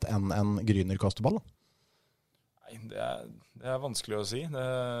noe annet enn en Gryner-kasteball? Nei, det er vanskelig å si.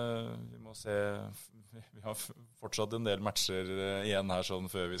 Vi må se. Vi har fortsatt en del matcher igjen her sånn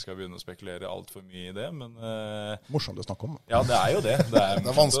før vi skal begynne å spekulere alt for mye i det, men morsomt å snakke om. Ja, det er jo det. Det er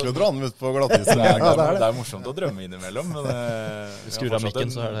vanskelig å dra den ut på glattisen. Det er morsomt å drømme innimellom, men så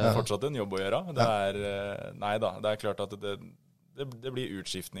er det fortsatt en jobb å gjøre. Nei da, det er klart at det blir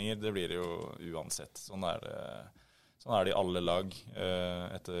utskiftninger, det blir det jo uansett. Sånn er det i alle lag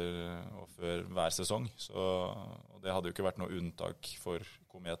etter og før hver sesong. Og det hadde jo ikke vært noe unntak for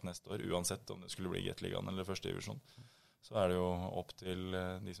Komet neste år, uansett om det skulle bli Gateligaen eller første divisjon. Så er det jo opp til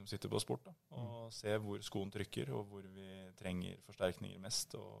de som sitter på sport da, og se hvor skoen trykker, og hvor vi trenger forsterkninger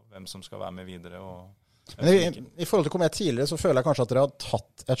mest, og hvem som skal være med videre. Men i forhold til Komet tidligere, så føler jeg kanskje at dere har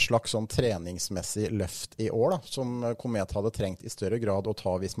tatt et slags sånn treningsmessig løft i år, da, som Komet hadde trengt i større grad å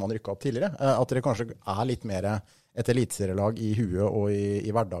ta hvis man rykket opp tidligere. At dere kanskje er litt mer et eliteserielag i huet og i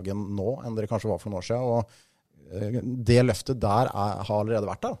hverdagen nå enn dere kanskje var for noen år siden, og det løftet der har allerede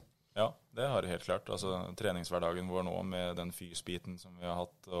vært der. Ja, det har det helt klart. Altså, treningshverdagen vår nå med den fysbiten som vi har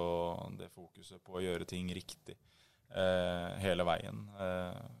hatt, og det fokuset på å gjøre ting riktig hele veien,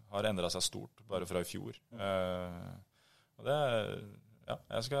 har endret seg stort bare fra i fjor. Og det Ja,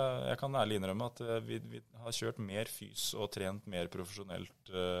 jeg kan ærlig innrømme at vi har kjørt mer fys og trent mer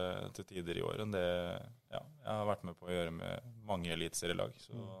profesjonelt til tider i år enn det jeg har vært med på å gjøre med mange eliteserielag.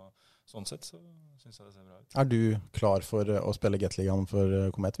 Sånn sett så synes jeg det ser bra ut. Er du klar for å spille Gateligaen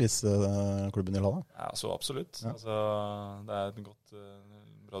for Komet hvis klubben vil ha det? Ja, så absolutt. Ja. Altså, det er et godt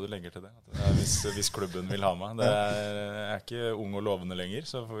bra du legger til det. At det er hvis klubben vil ha meg. Jeg er ikke ung og lovende lenger,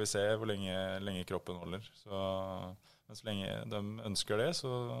 så får vi se hvor lenge kroppen holder. Men så lenge de ønsker det,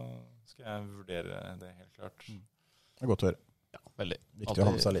 så skal jeg vurdere det helt klart. Det er godt å høre. Ja, veldig. Viktig å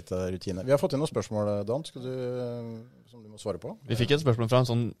ha med seg litt rutine. Vi har fått inn noen spørsmål, Dan, som du må svare på. Vi fikk et spørsmål fra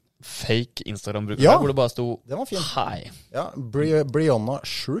en sånn fake Instagram-bruker Ja, hvor det bare sto det var fint. hei. Ja, Brianna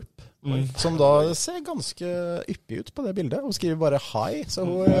Shroop, som da ser ganske yppig ut på det bildet. Hun skriver bare hei, så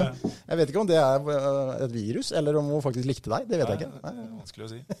hun, jeg vet ikke om det er et virus, eller om hun faktisk likte deg, det vet jeg ikke. Det er vanskelig å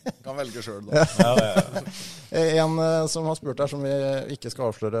si. Kan velge selv da. En som har spurt her, som vi ikke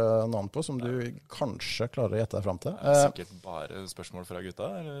skal avsløre navn på, som du kanskje klarer å gjette deg frem til. Sikkert bare spørsmål fra gutta,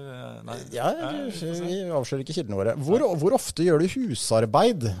 eller? Nei. Ja, vi avslører ikke kildene våre. Hvor ofte gjør du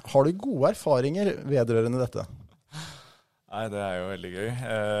husarbeid? Har du gode erfaringer vedrørende dette? Nei, det er jo veldig gøy.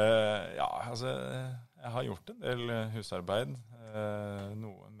 Jeg har gjort en del husarbeid,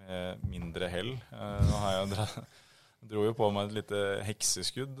 noe med mindre hell. Nå har jeg dro jo på meg et lite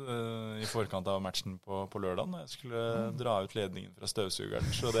hekseskudd i forkant av matchen på lørdagen, og jeg skulle dra ut ledningen fra støvsugeren.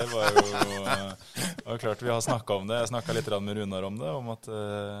 Så det var jo klart vi har snakket om det. Jeg snakket litt med Runar om det, om at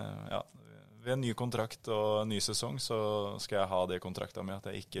ved en ny kontrakt og en ny sesong så skal jeg ha det kontraktet med at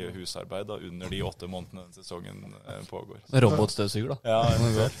jeg ikke gjør husarbeid da, under de 8 månedene den sesongen pågår. Robotstøvsuger da. Ja,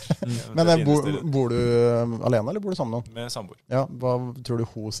 eventuelt. Men bor du alene, eller bor du sammen med noen? Med samboer. Ja, hva tror du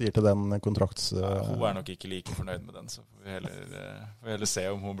hun sier til den kontrakts... Hun er nok ikke like fornøyd med den, så får vi heller se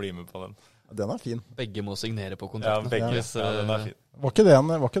om hun blir med på den. Den er fin. Begge må signere på kontrakten. Ja, begge. Ja, den er fin. Var ikke det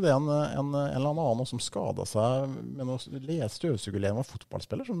en eller annen som skadet seg med noe støvsugerlev av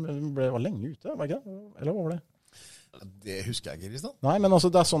fotballspiller som var lenge ute, var ikke det? Eller hva var det? Det husker jeg ikke, Kristian. Nei, men altså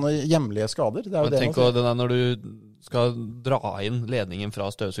det er sånne hjemlige skader. Det er jo Men det tenk på den der når du skal dra inn ledningen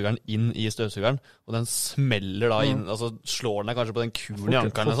fra støvsugeren inn i støvsugeren, og den smeller da inn, altså slår den deg kanskje på den kulen i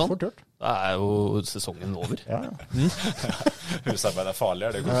ankelen og sånn. Da er jo sesongen over. Ja. Husarbeid er farlig,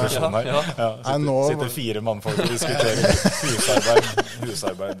 er det konklusjonen her? Ja. Sitter 4 mannfolk og diskuterer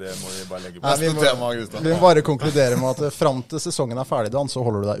husarbeid, det må vi bare legge på. Vi må bare konkludere med at frem til sesongen er ferdig, Dan, så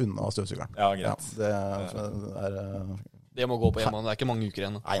holder du deg unna støvsugeren. Ja, greit. Det må gå på hjemme, det er ikke mange uker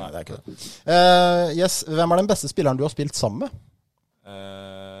igjen. Nei, det er ikke det. Yes, hvem er den beste spilleren du har spilt sammen med?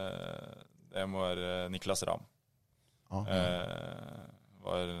 Det må være Niklas Ram.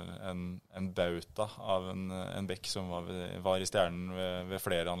 Var en bauta av en bekk som var i stjernen ved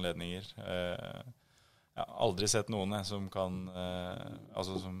flere anledninger. Jeg har aldri sett noen som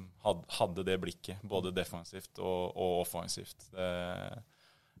som hadde det blikket, både defensivt og offensivt.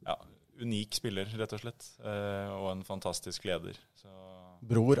 Unik spiller, rett og slett, og en fantastisk leder.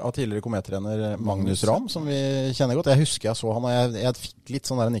 Bror av tidligere komettrener Magnus Ram, som vi kjenner godt. Jeg husker jeg så han, og jeg fikk litt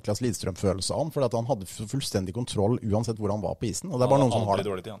sånn der Niklas Lidstrøm-følelse av han, fordi at han hadde fullstendig kontroll uansett hvor han var på isen. Og det er bare noen som har det.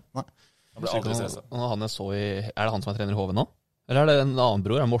 Dårlig til han. Nei. Han ble aldri stresset. Er det han som er trener i HV nå? Eller er det en annen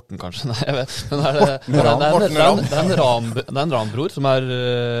bror? Er det Morten, kanskje? Nei, jeg vet. Men det er en Ram-bror som er...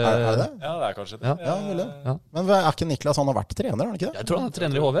 Er det det? Ja, det er kanskje det. Ja, mulig. Ja. Men er ikke Niklas, han har vært trener, er han ikke det? Jeg tror han er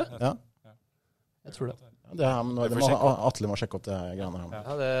trener i HV. Ja. Jeg tror det. Det er, men Atle må sjekke opp det greiene her.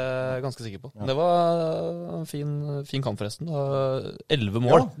 Ja, det er jeg ganske sikker på. Ja. Det var en fin kamp forresten. 11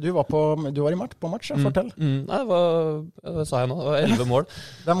 mål. Ja, du var på match, fortell. Nei, det sa jeg nå. Det var 11 mål.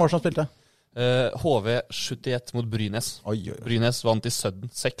 Hvem var det som spilte? HV 71 mot Brynes. Oi. Brynes vant i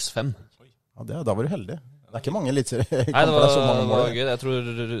Sudden 6-5. Ja, da var du heldig. Det er ikke mange eliteseriekamper. Nei, det var gøy. Jeg tror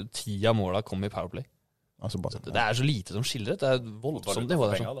 10 av måla kom i Powerplay. Altså, det er så lite som skiller. Det er voldsomt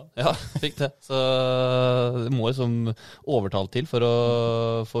nivå der. Penger, ja, fikk det. Så det må liksom overtale til for å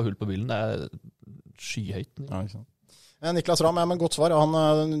få hull på bilen. Det er skyhøyt. Ja, ikke sant. Niklas Ram, men godt svar.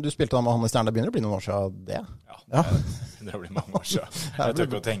 Du spilte da med han i Stjerne. Det begynner å bli noen år siden det? Ja. Det blir mange år siden. Jeg tør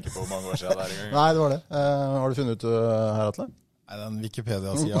ikke å tenke på hvor mange år siden det er en gang. Nei, det var det. Har du funnet ut her, Atle? Nei, den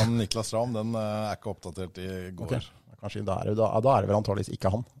Wikipedia-siden om Niklas Ram, den er ikke oppdatert i går. Okay. Kanskje da er det vel antageligvis ikke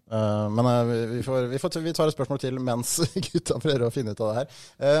han. Men vi tar et spørsmål til mens gutta prøver å finne ut av det her.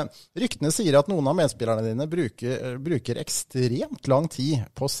 Ryktene sier at noen av medspillerne dine bruker ekstremt lang tid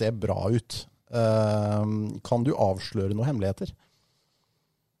på å se bra ut. Kan du avsløre noen hemmeligheter?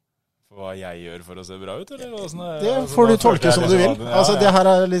 Hva jeg gjør for å se bra ut, eller? Det får du tolke som du vil. Altså, det her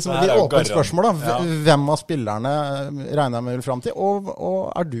er liksom de åpne spørsmål. Da. Hvem av spillerne regner jeg med vil fram til,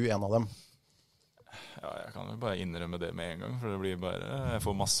 og er du en av dem? Ja, jeg kan jo bare innrømme det med en gang, for det blir bare, jeg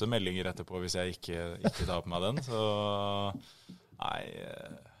får masse meldinger etterpå hvis jeg ikke tar på meg den, så nei,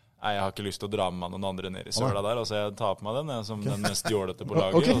 jeg har ikke lyst til å dra med meg noen andre ned i søla der, altså jeg tar på meg den, jeg som den mest jålete på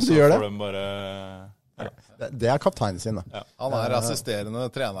laget, Ok, og du så gjør får det? de bare... Det er kapteinen sin, da. Ja. Han er assisterende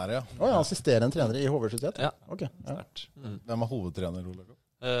trener, ja. Å ja, assisterende trener i HV-71? Ja. Ok, ja. Sterkt. Hvem er hovedtrener, Ole?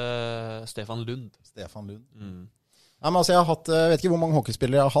 Stefan Lund. Stefan Lund. Nei, men altså, jeg vet ikke hvor mange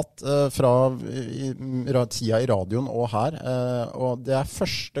hockeyspillere jeg har hatt fra tida i radioen og her, og det er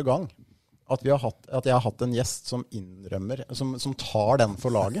første gang at jeg har hatt en gjest som innrømmer, som tar den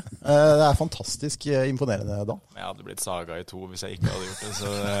for laget. Det er fantastisk imponerende, Dan. Jeg hadde blitt saga i 2 hvis jeg ikke hadde gjort det,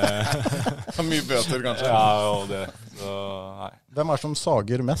 så... Mye bøter, kanskje. Ja, og det, så nei. Hvem er det som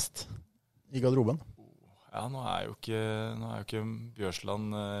sager mest i garderoben? Ja, nå er jo ikke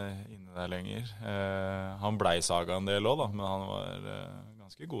Bjørsland inne der lenger. Han blei saga en del også da, men han var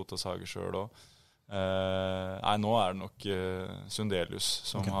ganske god til å sage selv også. Nei, nå er det nok Sundelius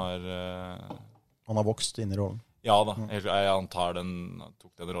som har... Han har vokst inn i rollen. Ja da, jeg antar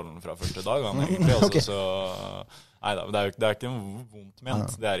tok den rollen fra første dag, han egentlig også, Ok. så... Nei da, det er ikke noe vondt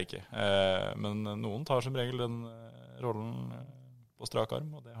ment, det er ikke. Men noen tar som regel den rollen på strak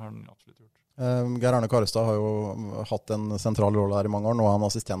arm, og det har han absolutt gjort. Geir Arne Karestad har jo hatt en sentral rolle her i mange år. Nå er han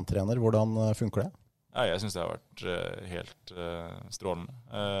assistenttrener. Hvordan funker det? Ja, jeg synes det har vært helt strålende.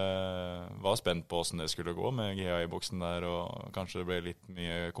 Var spent på hvordan det skulle gå med GA i boksen der, og kanskje det ble litt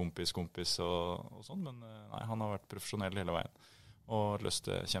mye kompis og sånn, men nei, han har vært profesjonell hele veien, og løst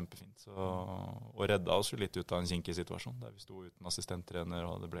det kjempefint. Og redda oss jo litt ut av en kinkig situasjon, der vi sto uten assistenttrener,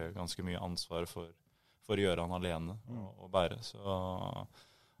 og det ble ganske mye ansvar for å gjøre han alene og bære, så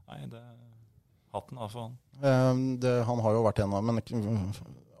nei, hatten av for han. Han har jo vært en av, men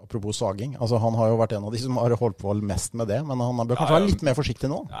apropos saging, altså han har jo vært en av de som har holdt på mest med det, men han bør kanskje være litt mer forsiktig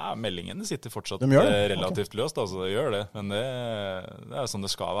nå. Ja, meldingene sitter fortsatt relativt løst, altså det gjør det, men det er sånn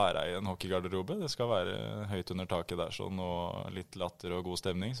det skal være i en hockeygarderobe. Det skal være høyt under taket der sånn, og litt latter og god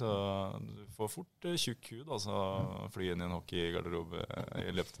stemning, så du får fort tjukk hud, altså fly inn i en hockeygarderobe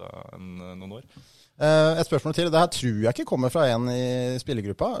i løpet av noen år. Et spørsmål til. Det her tror jeg ikke kommer fra en i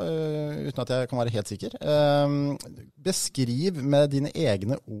spillergruppa, uten at jeg kan være helt sikker. Beskriv med dine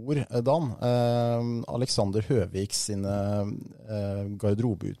egne ord, Dan, Alexander Høviks sine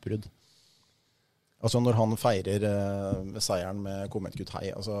garderobeutbrudd. Altså når han feirer seieren med Kometgutt Hei,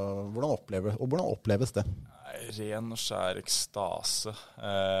 altså hvordan oppleves det? Ren og skjær ekstase.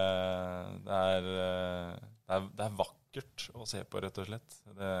 Det er vakkert å se på, rett og slett.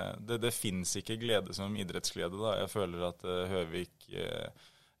 Det finnes ikke glede som idrettsglede, da. Jeg føler at Høvik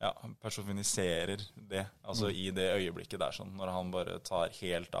personifiserer det, altså i det øyeblikket der, sånn, når han bare tar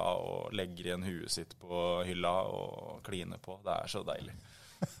helt av og legger igjen huet sitt på hylla og kliner på. Det er så deilig.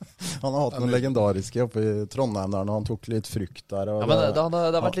 Han har hatt noen legendariske oppe i Trondheim der når han tok litt frukt der. Og ja, men det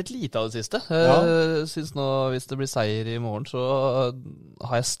har vært litt lite av det siste. Synes nå, hvis det blir seier i morgen, så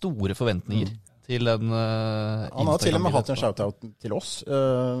har jeg store forventninger til den han har til og med hatt en shoutout til oss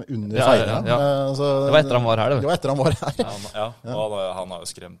under feiringen. Ja. Så, det var etter han var her, det var etter han var her. Og han har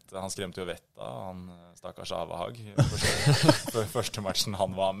jo han skremte jo vettet, han stakkars Avahag, første matchen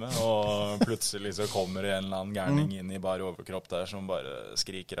han var med, og plutselig så kommer en eller annen gærning inn i bare overkropp der som bare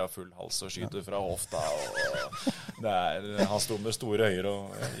skriker av full hals og skyter fra hofta, og han sto med store øyne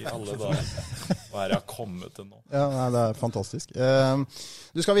og i alle dager. Hva er det jeg har kommet til nå? Ja, nei, det er fantastisk.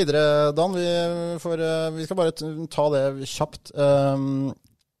 Du skal videre, Dan. Vi skal bare ta det kjapt.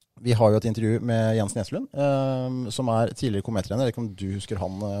 Vi har jo et intervju med Jens Neslund, som er tidligere komettrener. Jeg vet ikke om du husker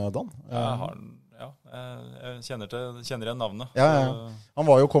han, Dan? Jeg kjenner igjen navnet. Ja. Han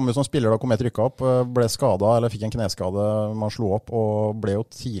var jo kommet som spiller da Komet rykket opp, ble skadet, eller fikk en kneskade man slo opp, og ble jo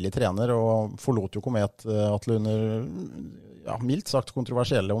tidlig trener, og forlot jo Komet Atle under mildt sagt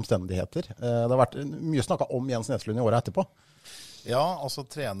kontroversielle omstendigheter. Det har vært mye snakket om Jens Neslund i året etterpå. Ja, altså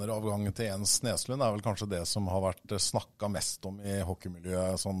treneravgangen til Jens Neslund er vel kanskje det som har vært snakket mest om i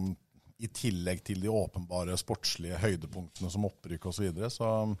hockeymiljøet, sånn i tillegg til de åpenbare sportslige høydepunktene som opprykk og så videre. Så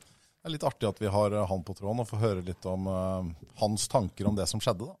det er litt artig at vi har han på tråden og får høre litt om hans tanker om det som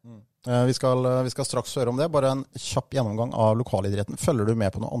skjedde da. Vi skal straks høre om det. Bare en kjapp gjennomgang av lokalidretten. Følger du med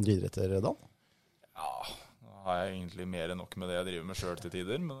på noen andre idretter, Dan? Ja, nå har jeg egentlig mer enn nok med det jeg driver med selv til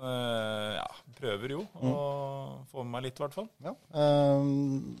tider, men prøver jo å få med meg litt i hvert fall. Ja.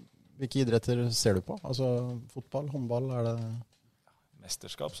 Hvilke idretter ser du på? Altså fotball, håndball, er det...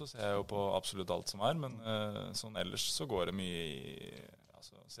 Mesterskap så ser jeg jo på absolutt alt som er, men sånn ellers så går det mye i...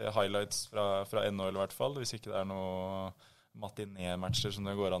 Se highlights fra NHL i hvert fall, hvis ikke det er noen matiné-matcher som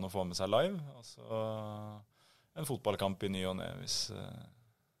det går an å få med seg live. Altså en fotballkamp i ny og ne, hvis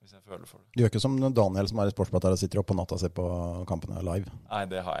hvis jeg føler for det. Du gjør ikke som Daniel som i Sportsprat og sitter opp på natta og ser på kampene live? Nei,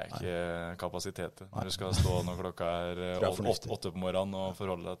 det har jeg ikke kapasitet til. Når du skal stå når klokka 8 på morgenen og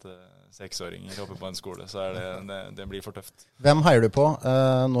forholde deg til 6-åringer oppe på en skole, så det blir for tøft. Hvem heier du på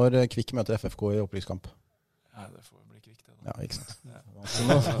når Kvikk møter FFK i opprykkskamp? Ja, det får bli Kvikk det da. Ja, ikke sant.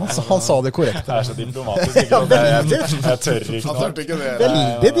 Han sa det korrekt. Det så diplomatisk. Jeg tør ikke. Han tørte ikke det.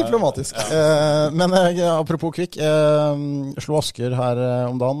 Veldig diplomatisk. Men apropos Kvikk, slo Asker her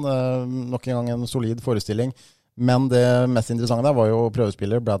om dagen. Nok en gang en solid forestilling. Men det mest interessante der var jo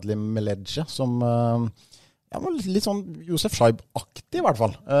prøvespiller Bradley Meledje, som var litt sånn Josef Scheib-aktig i hvert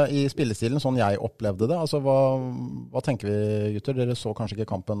fall, i spillestilen, sånn jeg opplevde det. Altså, hva tenker vi, gutter? Dere så kanskje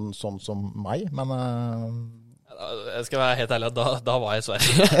ikke kampen sånn som meg, men... Jeg skal være helt ærlig, da var jeg i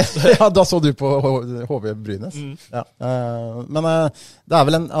Sverige. Ja, da så du på HV Brynes. Ja. Men det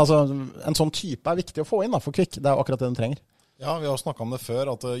vel en sånn type viktig å få inn da, for Kvikk. Det akkurat det den trenger. Ja, vi har snakket om det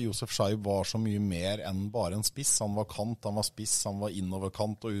før, at Josef Scheib var så mye mer enn bare en spiss. Han var kant, han var spiss, han var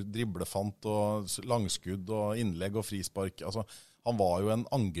innoverkant og driblefant og langskudd og innlegg og frispark. Altså, han var jo en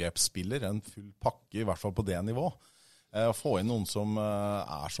angrepsspiller, en full pakke, i hvert fall på det nivået. Å få inn noen som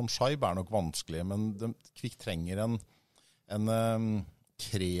som Scheib nok vanskelig, men Kvikk trenger en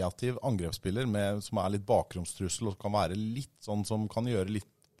kreativ angrepsspiller som litt bakromstrussel og kan være litt sånn som kan gjøre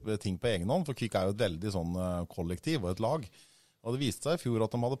litt ting på egen hånd, for Kvikk jo et veldig sånn kollektiv og et lag. Og det viste seg i fjor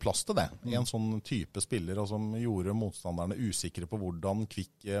at de hadde plass til det, i en sånn type spiller, og som gjorde motstanderne usikre på hvordan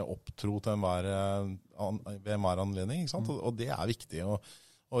Kvikk opptro til ved enhver anledning, ikke sant? Og det viktig,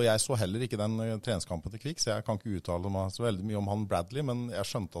 og jeg så heller ikke den treningskampen til Kvikk, så jeg kan ikke uttale meg så veldig mye om han Bradley, men jeg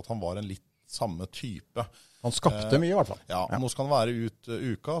skjønte at han var en litt samme type. Han skapte mye i hvert fall. Ja, nå skal han være ut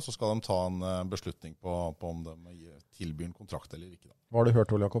uka, så skal de ta en beslutning på om de tilbyr en kontrakt eller ikke. Da. Hva har du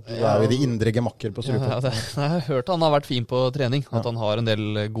hørt, Ole Jakob? Du jo i de indre gemakker på Strupe. Ja, jeg har hørt han har vært fin på trening, at han har en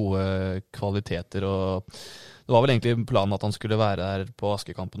del gode kvaliteter, og det var vel egentlig planen at han skulle være her på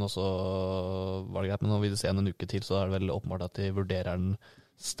Askekampen, og så var det greit, men nå vil vi se en uke til, så det vel åpenbart at de vurderer den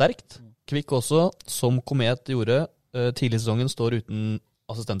sterkt. Kvikk også, som Komet gjorde tidlig i sesongen, står uten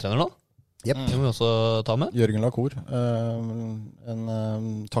assistenttrener nå. Yep. Det må vi også ta med. Jørgen Lacour.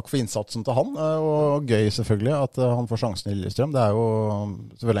 Takk for innsatsen til han, og gøy selvfølgelig at han får sjansen i Lillestrøm. Det jo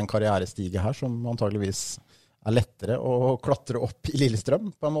selvfølgelig en karrierestige her som antageligvis lettere å klatre opp i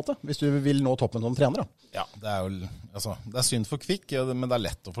Lillestrøm på en måte, hvis du vil nå toppen som trener. Da. Ja, det jo det synd for Kvikk, men det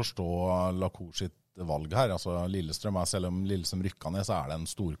lett å forstå Lacour sitt valg her. Altså Lillestrøm selv om Lillestrøm rykket ned, så det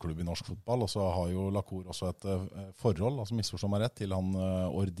en storklubb i norsk fotball, og så har jo Lacour også et forhold, altså misforstår meg rett, til han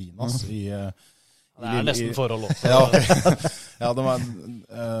Ordinas i det nesten forhold også. Ja,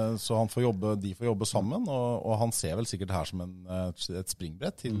 så de får jobbe sammen, og han ser vel sikkert det her som et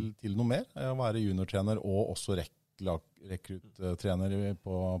springbrett til noe mer, å være juniortrener og også rekruttrener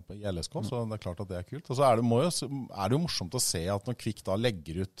i LSK, så det klart at det kult. Og så det jo morsomt å se at når Kvikk da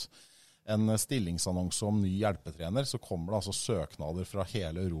legger ut en stillingsannonse om ny hjelpetrener, så kommer det altså søknader fra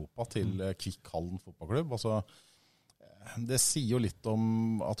hele Europa til Kvikk Hallen fotballklubb. Altså, det sier jo litt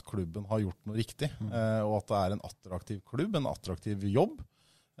om at klubben har gjort noe riktig, og at det en attraktiv klubb, en attraktiv jobb.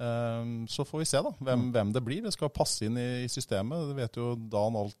 Så får vi se da, hvem det blir. Det skal passe inn i systemet. Det vet jo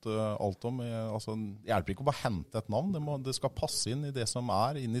Dan alt om. Altså, det hjelper ikke å bare hente et navn. Det skal passe inn i det som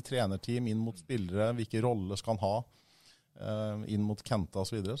inn i trenerteam, inn mot spillere, hvilke roller skal han ha. Inn mot Kenta og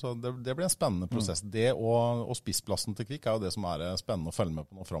så videre, så det blir en spennende prosess. Det og spissplassen til Kvikk jo det som spennende å følge med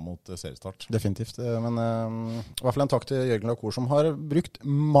på nå frem mot seriestart. Definitivt, men i hvert fall en takk til Jørgen Lacour som har brukt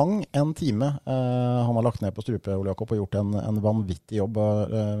en time han har lagt ned på Strupe, Ole Jakob, og gjort en vanvittig jobb.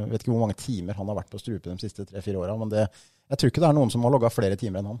 Jeg vet ikke hvor mange timer han har vært på Strupe de siste 3-4 årene, men jeg tror ikke det noen som har logget flere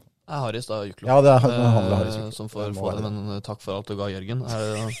timer enn han. Harris da, Juklo. Ja, det han eller Harris. Som får få det, men takk for alt du ga, Jørgen.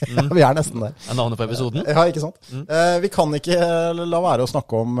 Vi nesten der. Navnet på episoden? Ja, ikke sant? Vi kan ikke la være å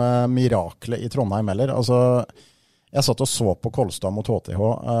snakke om miraklet i Trondheim heller. Altså, jeg satt og så på Kolstad mot HTH,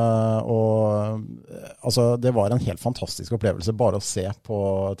 og altså, det var en helt fantastisk opplevelse bare å se på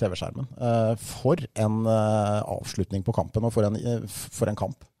TV-skjermen. For en avslutning på kampen, og for en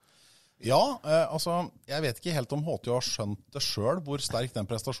kamp. Ja, altså, jeg vet ikke helt om HTH har skjønt det selv, hvor sterk den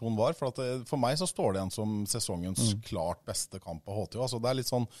prestasjonen var. For meg så står det igjen som sesongens klart beste kamp på HTH. Altså, det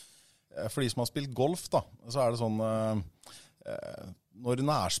litt sånn, for de som har spilt golf da, så det sånn, når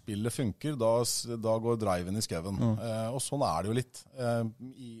nærspillet funker, da går driven i skaven. Og sånn det jo litt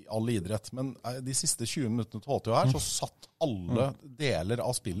i all idrett. Men de siste 20 minuttene til HTH her, så satt alle deler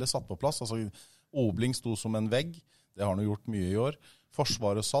av spillet satt på plass. Altså, Obling sto som en vegg. Det har han jo gjort mye i år.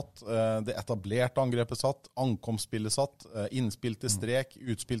 Forsvaret satt, det etablerte angrepet satt, ankomstspillet satt, innspill til strek,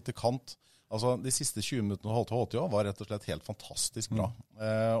 utspill til kant. Altså, de siste 20 minuttene holdt HTH var rett og slett helt fantastisk bra.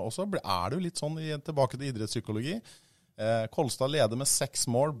 Og så det jo litt sånn tilbake til idrettspsykologi. Kolstad leder med 6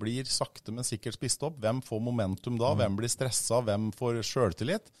 mål, blir sakte men sikkert spist opp. Hvem får momentum da? Hvem blir stresset? Hvem får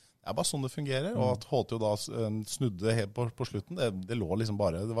selvtillit? Det bare sånn det fungerer, og at HTH da snudde helt på slutten, det lå liksom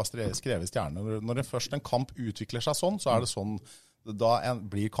bare, det var skrevet i stjerner. Når først en kamp utvikler seg sånn, så det sånn, da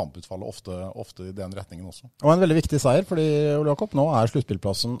blir kamputfallet ofte i den retningen også. Og en veldig viktig seier, fordi Ole Jakob, nå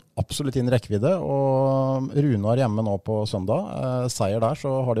sluttspillplassen absolutt inn i rekkevidde, og Runar hjemme nå på søndag, seier der,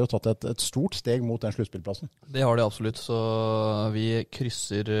 så har de jo tatt et stort steg mot den sluttspillplassen. Det har de absolutt, så vi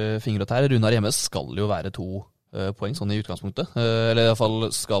krysser fingre og tær. Runar hjemme skal jo være 2 poeng sånn i utgangspunktet. Eller i hvert fall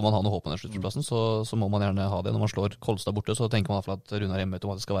skal man ha noe håp på den sluttspillplassen, så må man gjerne ha det. Når man slår Kolstad borte, så tenker man i hvert fall at Runar hjemme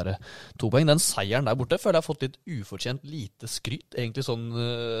automatisk skal være 2 poeng. Den seieren der borte, føler jeg har fått litt ufortjent lite skryt. Egentlig sånn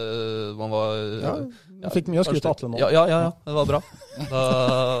man var... Ja, fikk mye skryt av Atle nå. Ja, det var bra.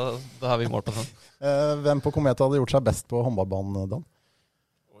 Da har vi målt på sånn. Hvem på Kometa hadde gjort seg best på håndballbanen, Dan?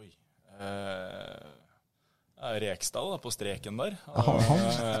 Oi. Rekstad da, på streken der.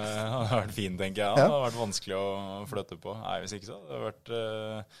 Han har vært fin, tenker jeg. Det har vært vanskelig å flytte på. Nei, hvis ikke så. Det har vært...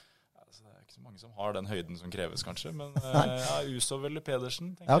 det er ikke så mange som har den høyden som kreves, kanskje. Men Usov eller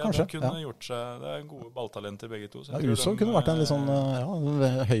Pedersen, tenker kanskje, jeg. De kunne gjort seg... Det gode balltalenter begge to. Usov kunne vært en litt sånn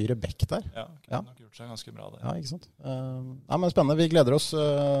høyre bekk der. Ja, kunne nok gjort seg ganske bra det. Ja, ikke sant. Men spennende. Vi gleder oss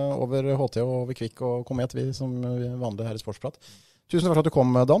over HT og over Kvikk og Komet, vi som vanlig her i Sportsprat. Tusen takk for at du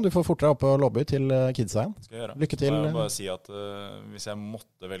kom, Dan. Du får fortere opp på lobby til Kidsa igjen. Skal jeg gjøre. Lykke til. Jeg vil bare si at hvis jeg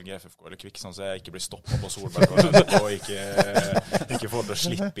måtte velge FFK eller Kvikk, sånn så jeg ikke blir stoppet på Solberg og ikke får til å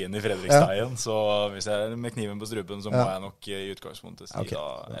slippe inn i Fredrikstad igjen, så hvis jeg med kniven på strupen, så må jeg nok i utgangspunktet si da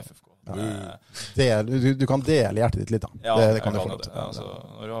FFK. Du kan dele hjertet ditt litt, da. Ja, det kan du få lov til. Altså,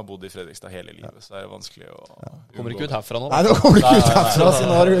 når du har bodd i Fredrikstad hele livet, så det vanskelig å... Kommer ikke ut herfra nå? Nei, nå kommer du ikke ut herfra.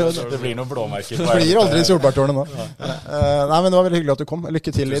 Så det blir noen blåmerker. Det blir aldri Solbergtårnet nå. Nei, men det var veldig hyggelig at du kom.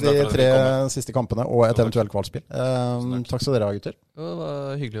 Lykke til i de 3 siste kampene og et eventuelt kvalspill. Takk skal dere ha, gutter. Det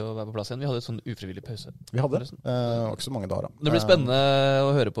var hyggelig å være på plass igjen. Vi hadde et sånn ufrivillig pause. Vi hadde det. Var ikke så mange dager da. Det blir spennende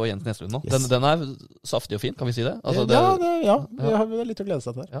å høre på Jens Neslund nå. Yes. Den saftig og fin, kan vi si det? Altså, ja, vi har litt å glede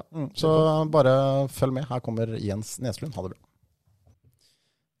seg til der. Ja. Så bare følg med. Her kommer Jens Neslund. Ha det bra.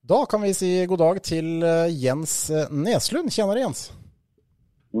 Da kan vi si god dag til Jens Neslund. Tjenere, Jens.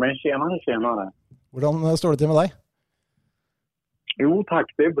 Men tjenare. Hvordan står det til med deg? Jo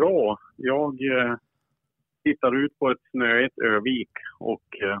tack, det är bra. Jag tittar ut på ett snöigt Övik och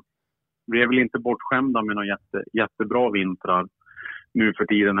vi är väl inte bortskämda med några jättebra vintrar nu för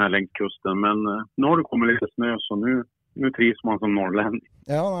tiden här längs kusten. Men nu har det kommit lite snö så nu trivs man som norrlänning.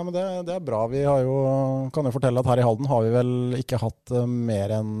 Ja, nei, men det bra. Vi har kan jo fortelle at her i Halden har vi vel ikke hatt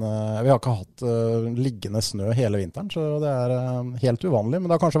mer enn... Vi har ikke hatt liggende snø hele vinteren, så det helt uvanlig. Men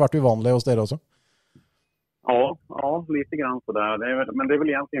det har kanskje vært uvanlig hos dere også? Ja, lite grann så där. Men det är väl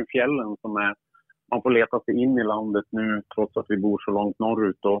egentligen fjällen som man får leta sig in i landet nu trots att vi bor så långt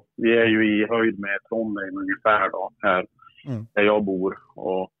norrut. Och vi är ju i höjd med Trondheim ungefär då, här där jag bor.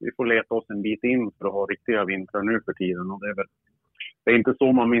 Och vi får leta oss en bit in för att ha riktiga vintrar nu för tiden. Och det är inte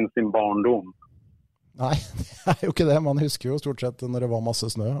så man minns sin barndom. Nej, det är ju inte det. Man husker ju stort sett när det var massa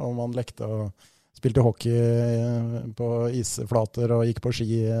snö och man lekte och spilte hockey på isflater och gick på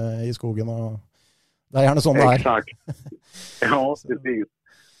ski i skogen och det gjerne sånn det Exakt. Ja, precis.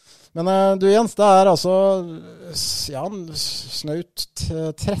 Men du Jens, det altså snaut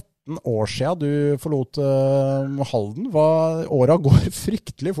 13 år siden du forlot Halden. Åra går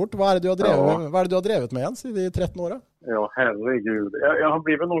fryktelig fort. Hva det du har drevet med Jens i de 13 åra? Ja, herregud. Jag har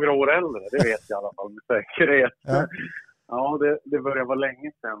blivit några år äldre, det vet jag i alla fall med säkerhet. Ja, det börjar vara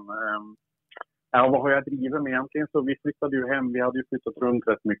länge sedan. Ja, vad har jag drivit med egentligen? Så vi flyttade ju hem. Vi hade ju flyttat runt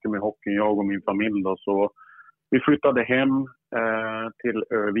rätt mycket med hockeyn, jag och min familj då. Så vi flyttade hem till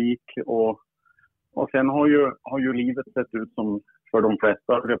Övik och sen har ju livet sett ut som för de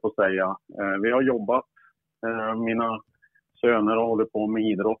flesta, vill jag få säga. Vi har jobbat. Mina söner håller på med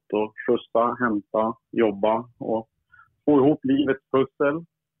idrott och skjutsa, hämta, jobba och få ihop livets pussel.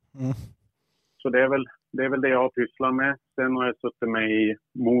 Så det är väl det jag har pysslat med. Sen har jag suttit med i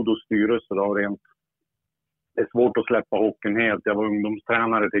Modos styrelse då, rent. Det är svårt att släppa hockeyn helt. Jag var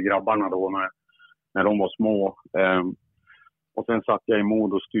ungdomstränare till grabbarna då när de var små. Och sen satt jag i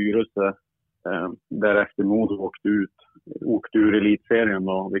Modos styrelse. Därefter Modo åkte ur elitserien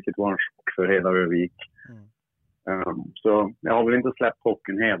då, vilket var en chock för hela Övik. Så jag har väl inte släppt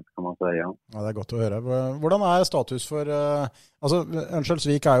hockeyn helt, kan man säga. Ja, det är gott att höra. Hvordan status för alltså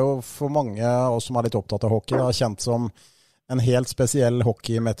Örnsköldsvik jo för många av oss som lite upptatt av hockey, kjent som en helt speciell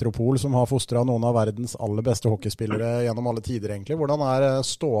hockeymetropol som har fostret noen av verdens aller beste hockeyspillere gjennom alle tider egentlig. Hvordan er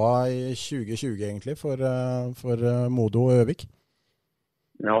ståa i 2020 egentlig for Modo och Övik?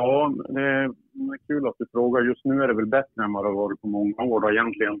 Ja, det är kul att du frågar. Just nu är det väl bättre än vad det har varit på många år. Då,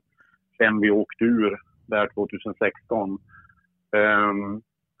 egentligen sen vi åkte ur där 2016.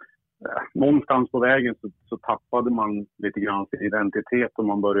 Någonstans på vägen så tappade man lite grann sin identitet och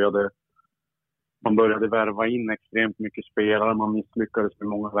man började värva in extremt mycket spelare. Man misslyckades med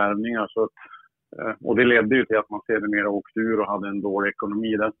många värvningar. Så att, och det ledde ju till att man sedermera åkte ur och hade en dålig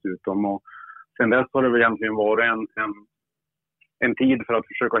ekonomi dessutom. Och sen dess har det väl egentligen varit en tid för att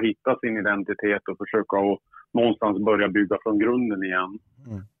försöka hitta sin identitet och försöka att någonstans börja bygga från grunden igen.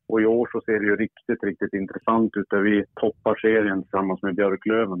 Mm. Och i år så ser det ju riktigt, riktigt intressant ut där vi toppar serien tillsammans med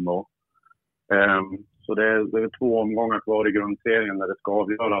Björklöven då. Så det är 2 omgångar kvar i grundserien där det ska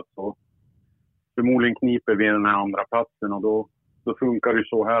avgöras. Och förmodligen kniper vi den här andra platsen och då funkar det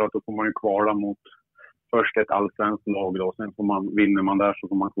så här att då får man ju kvala mot först ett allsvenskt lag då. Sen vinner man där så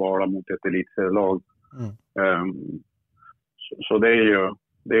får man kvala mot ett elitserielag. Mm. Så det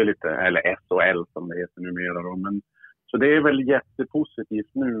är lite, eller SHL som det heter numera då. Men, så det är väl jättepositivt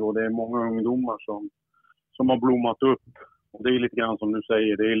nu och det är många ungdomar som har blommat upp. Och det är lite grann som du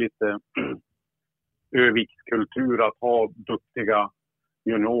säger, det är lite Övikskultur att ha duktiga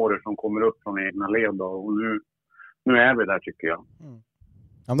juniorer som kommer upp från egna led. Och nu är vi där tycker jag. Mm.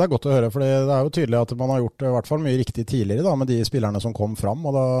 Ja, det är gott att höra för det är ju tydligt att man har gjort i hvert fall mycket riktigt tidigare då, med de spelarna som kom fram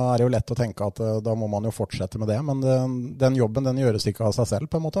och då är det ju lätt att tänka att då må man ju fortsätta med det, men den jobben den görs inte av sig själv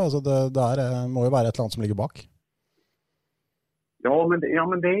på en måte, alltså det må ju vara ett land som ligger bak. Ja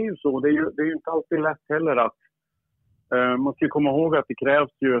men det är ju så, det är ju inte alltid lätt heller att man ska komma ihåg att det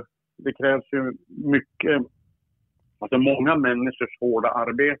krävs ju mycket, alltså många människors hårda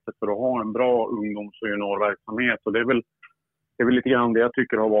arbete för att ha en bra ungdoms- och juniorverksamhet och det är väl lite grann det jag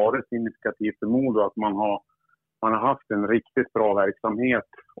tycker har varit signifikativt för Modo, att man har haft en riktigt bra verksamhet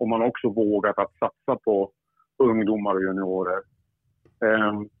och man har också vågat att satsa på ungdomar och juniorer.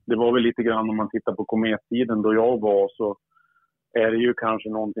 Det var väl lite grann om man tittar på komettiden då jag var så är det ju kanske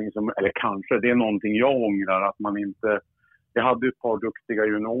någonting det är någonting jag ångrar att man inte, jag hade ett par duktiga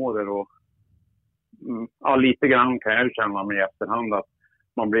juniorer och lite grann kan jag känna mig i efterhand att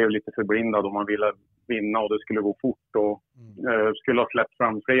man blev lite förblindad och man ville vinna och det skulle gå fort och skulle ha släppt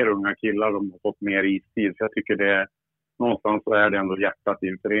fram fler unga killar och fått mer istid. Så jag tycker det någonstans så är det ändå hjärtat i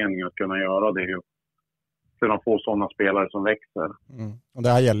en förening att kunna göra det och kunna få sådana spelare som växer. Mm. Och det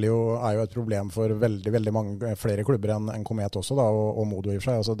här är ju ett problem för väldigt, väldigt många fler klubbar än Komet också då, och Modo i och för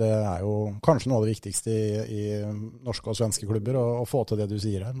sig. Alltså det är ju kanske något av det viktigaste i norska och svenska klubbar att få till det du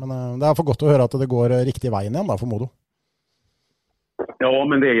säger här. Men det är för gott att höra att det går riktigt vägen igen då för Modo. Ja,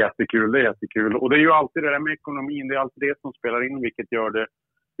 men det är jättekul. Och det är ju alltid det där med ekonomin, det är alltid det som spelar in, vilket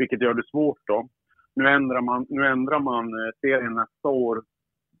gör det svårt då. Nu ändrar man serien nästa år,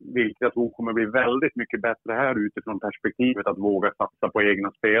 vilket jag tror kommer bli väldigt mycket bättre här utifrån perspektivet att våga satsa på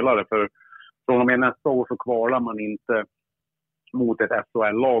egna spelare. För från och med nästa år så kvalar man inte mot ett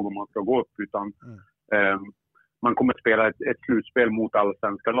SHL-lag om man ska gå upp, utan man kommer att spela ett slutspel mot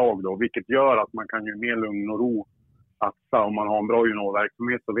allsvenska lag då, vilket gör att man kan ju mer lugn och ro satsa. Om man har en bra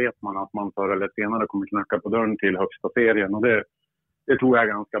juniorverksamhet så vet man att man förr eller senare kommer knacka på dörren till högsta serien och det tror jag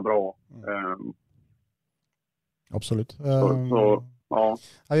är ganska bra. Absolut. Så, ja.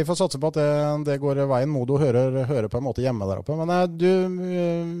 Ja, vi får satsa på att det går vägen. Modo hører på en måte hjemme der oppe. Men du,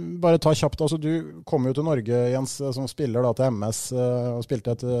 bare ta kjapt, altså du kom jo til Norge, Jens, som spiller da til MS, og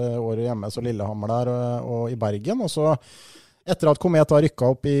spilte et år i MS og Lillehammer der, og i Bergen. Og så, etter at Komet da rykket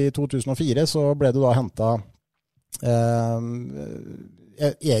opp i 2004, så ble du da hentet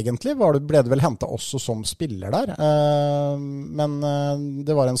egentlig ble du vel hentet også som spiller der, men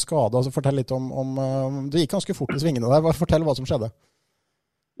det var en skade. Altså, fortell litt om det gikk ganske fort i svingene der. Fortell hva som skjedde.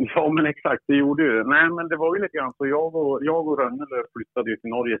 Ja, men exakt, det gjorde ju. Nej, men det var ju lite grann så jag och Rönnelöv flyttade ju till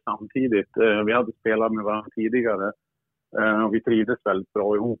Norge samtidigt. Vi hade spelat med varandra tidigare. Vi trivdes väldigt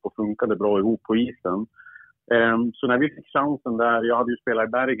bra ihop och funkade bra ihop på isen. Så när vi fick chansen där, jag hade ju spelat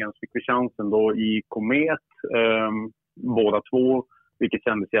i Bergen, så fick vi chansen då i Komet, båda två, vilket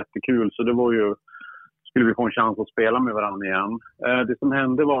kändes jättekul. Så det var ju, skulle vi få en chans att spela med varandra igen. Det som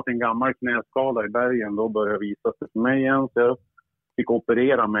hände var att en gammal knäskada i Bergen då började visa sig för mig igen, så jag fick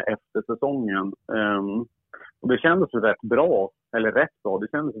operera med efter säsongen. Och det kändes rätt bra. Det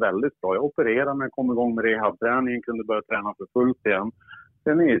kändes väldigt bra. Jag opererade mig, kom igång med rehabträningen, kunde börja träna för fullt igen.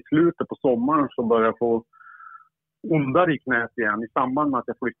 Sen i slutet på sommaren så började jag få ondare i knät igen. I samband med att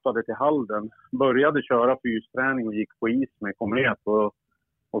jag flyttade till Halden började köra fysträning och gick på is med Komet.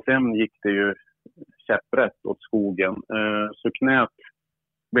 Och sen käpprätt åt skogen. Så knät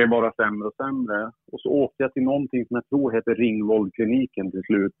blev bara sämre och sämre. Och så åkte jag till någonting som jag tror heter Ringvoldkliniken till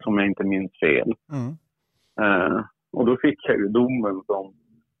slut, som jag inte minns fel. Och då fick jag ju domen som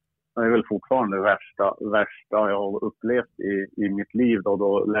är väl fortfarande värsta jag har upplevt i mitt liv.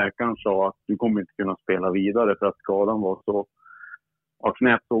 Då läkaren sa att du kommer inte kunna spela vidare för att skadan var så... Och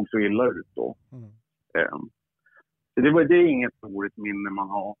knät såg så illa ut då. Så det är inget roligt minne man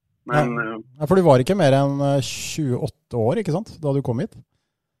har. Men, ja, för du var inte mer än 28 år, inte sant? Då du kom hit?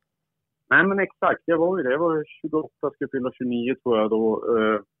 Nej, men exakt. Jag var ju det. Jag var 28, skulle fylla 29 tror jag då.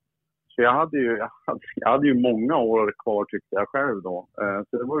 Så jag hade ju många år kvar tyckte jag själv då.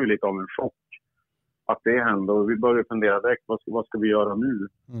 Så det var ju lite av en chock att det hände. Och vi började fundera direkt, vad ska vi göra nu?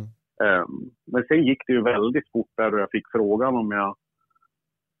 Men sen gick det ju väldigt fort där och jag fick frågan om jag...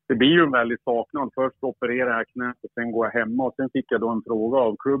 Det blir ju en väldigt saknad. Först opererade jag knät och sen går jag hemma. Och sen fick jag då en fråga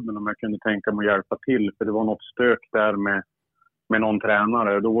av klubben om jag kunde tänka mig att hjälpa till. För det var något stök där med någon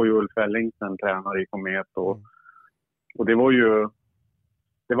tränare. Då var ju Ulf Ellingsen tränare i Komet. Och det var ju...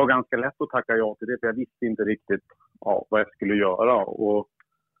 Det var ganska lätt att tacka ja till det. För jag visste inte riktigt vad jag skulle göra.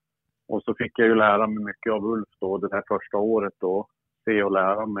 Och så fick jag ju lära mig mycket av Ulf då. Det här första året då. Se och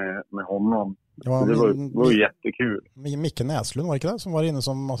lära med honom. Ja, det var jättekul. Micke Näslund var inte det som var inne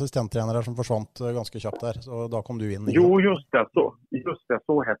som assistenttränare som försvann ganska köpt där. Så då kom du in. Jo, just det.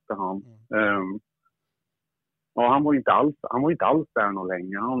 Så hette han. Ja, han var inte alls där någon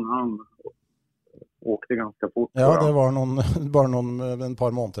länge. Han åkte ganska fort. Ja, det var bara en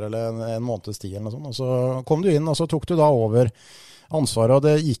par månader eller en månads tid eller sånt. Och så kom du in och så tog du då över ansvaret. Och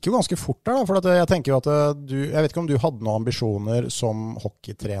det gick ju ganska fort där då, för att jag tänker ju att jag vet inte om du hade några ambitioner som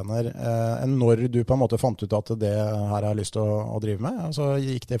hockeytränare än när du på en måte fann ut att det här har lust att driva med. Alltså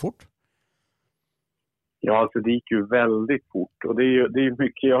gick det fort? Ja, alltså det gick ju väldigt fort. Och det är ju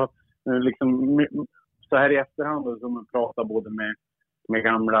mycket jag liksom så här i efterhand som man pratar både med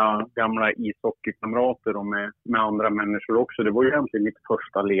gamla ishockeykamrater och med andra människor också. Det var ju egentligen mitt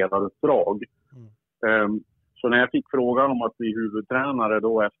första ledaruppdrag. Så när jag fick frågan om att bli huvudtränare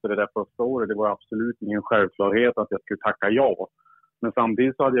då efter det där första året, det var absolut ingen självklarhet att jag skulle tacka ja. Men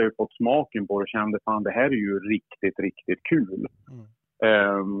samtidigt så hade jag ju fått smaken på det och kände fan det här är ju riktigt, riktigt kul.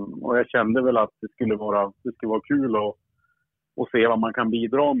 Och jag kände väl att det skulle vara kul att se vad man kan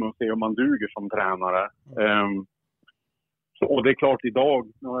bidra med och se om man duger som tränare. Och det är klart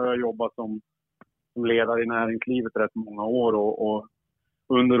idag, nu har jag jobbat som ledare i näringslivet rätt många år och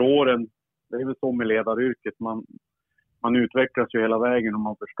under åren, det är väl så med ledaryrket, man utvecklas ju hela vägen och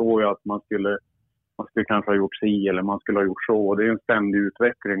man förstår ju att man skulle kanske ha gjort si eller man skulle ha gjort så. Och det är en ständig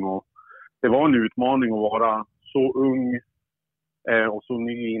utveckling och det var en utmaning att vara så ung och så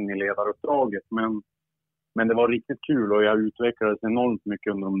ny in i ledaruppdraget. Men det var riktigt kul och jag utvecklades enormt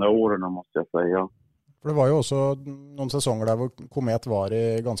mycket under de där åren måste jag säga. För det var ju också någon säsonger där Komet var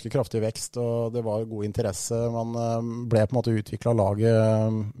i ganska kraftig växt och det var god intresse. Man blev på något utveckla laget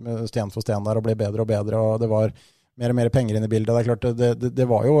sten för sten där och blev bättre och bättre och det var mer och mer pengar in i bilden. Det är klart det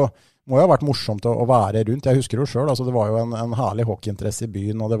var ju må ju ha varit morsomt att vara runt. Jag husker det själv, alltså det var ju en härlig hockeyintresse i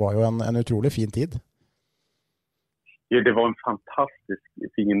byn och det var ju en otroligt fin tid. Ja, det var en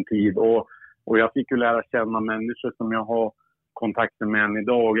fantastiskt fin tid och jag fick ju lära känna människor som jag har kontakter med än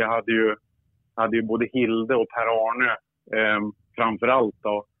idag. Jag hade ju både Hilde och Per-Arne framförallt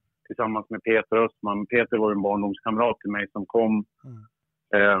då, tillsammans med Peter Östman. Peter var ju en barndomskamrat till mig som kom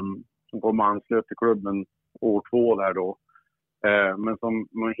och anslöt till klubben år 2 där då. Men som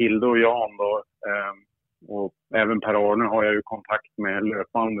Hilde och Jan då och även Per-Arne har jag ju kontakt med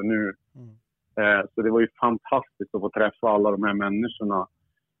löpande nu. Så det var ju fantastiskt att få träffa alla de här människorna.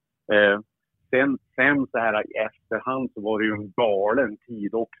 Sen så här i efterhand så var det ju en galen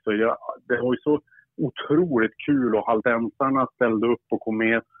tid också. Det var ju så otroligt kul och haltensarna ställde upp på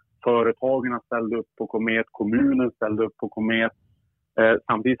Komet. Företagen ställde upp på Komet. Kommunen ställde upp på Komet.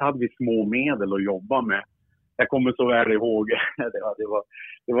 Samtidigt hade vi små medel att jobba med. Jag kommer så väl ihåg.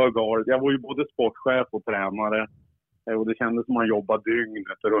 det var galet. Jag var ju både sportchef och tränare. Och det kändes som man jobbade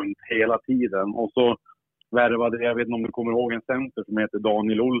dygnet runt hela tiden. Och så värvade jag vet inte om du kommer ihåg en center som heter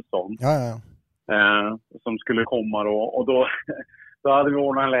Daniel Olsson. Ja. Som skulle komma då. Och då hade vi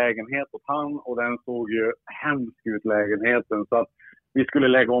ordnat en lägenhet åt han. Och den såg ju hemsk ut lägenheten. Så att vi skulle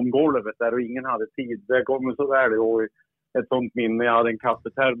lägga om golvet där och ingen hade tid. Det kommer så väl ihåg ett sånt minne. Jag hade en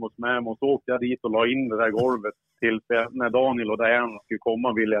kaffetermos med mig och så åkte jag dit och la in det där golvet tills när Daniel och Diana skulle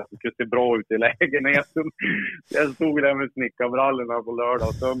komma ville jag att det skulle se bra ut i lägenheten. Jag stod där med snickarbrallorna på lördag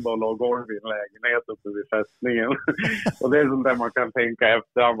och söndag och la golv i en lägenhet uppe vid fästningen. Och det är sånt där man kan tänka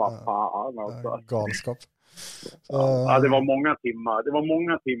efter. Vad fan alltså. Galskap. Ja, det var många timmar. Det var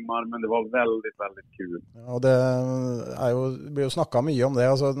många timmar, men det var väldigt, väldigt kul. Ja, det blir jo snakket mye om det.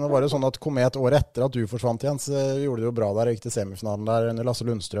 Altså, nå var det sånn at Komet året etter at du forsvant, Jens, gjorde det jo bra der, gikk til semifinalen der under Lasse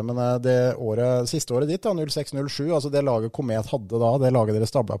Lundstrøm. Men det siste året ditt, da, 06-07, altså det laget Komet hadde da, det laget dere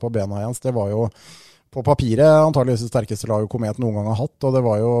stablet på bena, Jens, det var jo på papiret antageligvis det sterkeste laget Komet noen gang har hatt, og det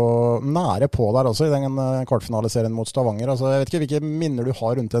var jo nære på der også i den kvartfinaliserien mot Stavanger. Altså, jeg vet ikke hvilke minner du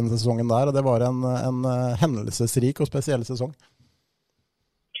har rundt den sesongen der, og det var en hendelsesrik og spesiell säsong.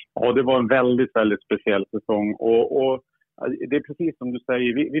 Ja, det var en väldigt, väldigt speciell säsong och det är precis som du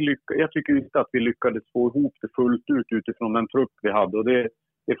säger, jag tycker inte att vi lyckades få ihop det fullt ut utifrån den trupp vi hade, och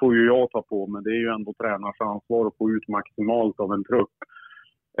det får ju jag ta på, men det är ju ändå tränars ansvar att få ut maximalt av en trupp.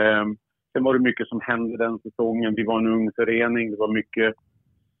 Sen var det mycket som hände den säsongen. Vi var en ung förening. Det var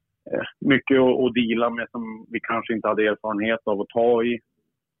mycket att deala med som vi kanske inte hade erfarenhet av att ta i.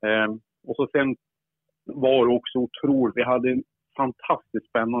 Och så sen var det också otroligt. Vi hade en fantastiskt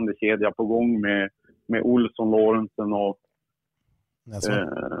spännande kedja på gång med Olsson, Lorentzen och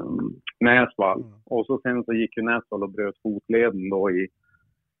Näsvall. Och så sen så gick ju Näsvall och bröt fotleden då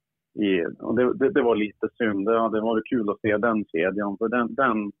och det var lite synd. Det var kul att se den kedjan. För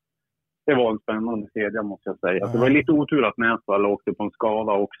det var en spännande kedja, måste jag säga. Det var lite otur att Näsvall åkte på en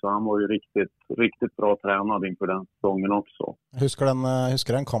skada också. Han var ju riktigt bra tränad inför den säsongen också.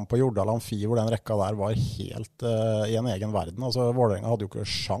 Husker en kamp på Jordal Amfi hvor den rekka der var helt i en egen verden. Altså, Vålerenga hadde jo ikke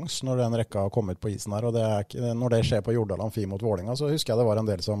sjans når den rekka kom ut på isen her. Og når det skjer på Jordal Amfi mot Vålerenga, så husker jeg det var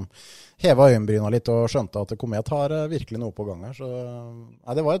en del som heva øyenbryna litt og skjønte at Komet har virkelig noe på gang her. Så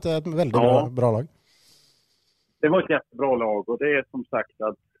det var et veldig bra lag. Det var ett jättebra lag, och det är som sagt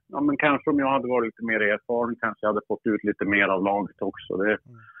att men kanske om jag hade varit lite mer erfaren kanske jag hade fått ut lite mer av laget också. Det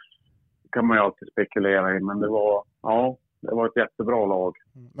kan man ju alltid spekulera i, men det var ett jättebra lag.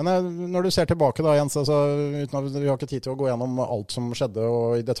 Men när du ser tillbaka då, Jens, alltså, utan att vi har inte tid till att gå igenom allt som skedde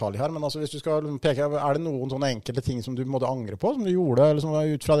och i detalj här, men alltså, hvis du ska peka, är det någon sådana enkla ting som du måste ångra på som du gjorde, eller som var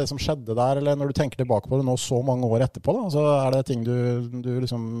utifrån det som skedde där, eller när du tänker tillbaka på det nu så många år efterpå då, så är det ting du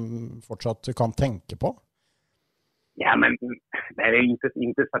liksom fortsatt kan tänka på? Ja, men det är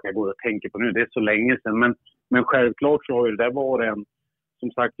inte så att jag går och tänker på nu. Det är så länge sedan. Men självklart så har ju det varit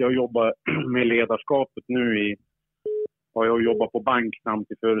som sagt, jag jobbar med ledarskapet nu jag jobbat på bank fram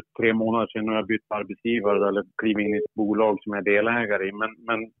till för 3 månader sedan, och jag bytt arbetsgivare eller klivit in i ett bolag som jag är delägare i.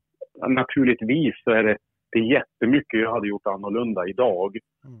 Men naturligtvis så är det jättemycket jag hade gjort annorlunda idag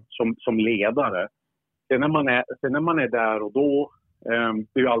som ledare. Sen när man är där och då,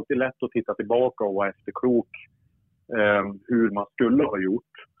 det är ju alltid lätt att titta tillbaka och vara efterklok hur man skulle ha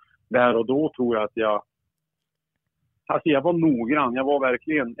gjort. Där och då tror jag att jag var noggrann.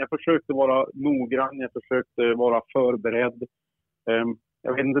 Jag försökte vara noggrann. Jag försökte vara förberedd.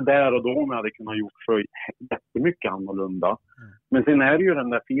 Jag vet inte där och då om jag hade kunnat gjort så jättemycket annorlunda. Men sen är det ju den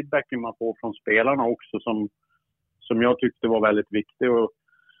där feedbacken man får från spelarna också som jag tyckte var väldigt viktig. Och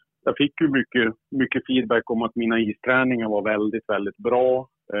jag fick ju mycket feedback om att mina isträningar var väldigt, väldigt bra.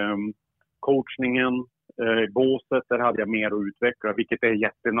 Coachningen, båset, där hade jag mer att utveckla, vilket är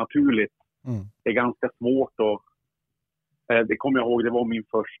jättenaturligt. Det är ganska svårt det kommer jag ihåg, det var min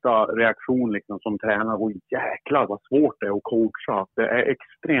första reaktion liksom, som tränare. Och jäklar vad svårt det är att coacha. Det är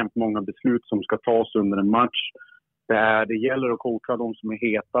extremt många beslut som ska tas under en match. Det gäller att coacha de som är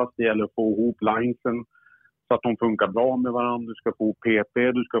hetast. Det gäller att få ihop linesen så att de funkar bra med varandra. Du ska få ihop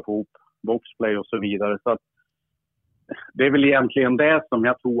PP, du ska få ihop boxplay och så vidare. Så att det är väl egentligen det som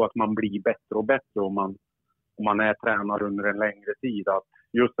jag tror att man blir bättre och bättre om man är tränare under en längre tid. Att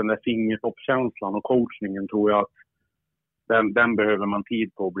just den där fingertoppkänslan och coachningen tror jag att den behöver man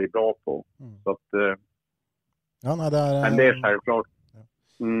tid på att bli bra på. Så att, men det är självklart.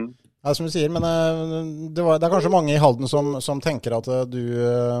 Ja, som du säger, men det är kanske många i Halden som tänker att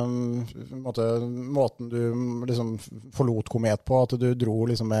måten du liksom förlot Komet på, att du drog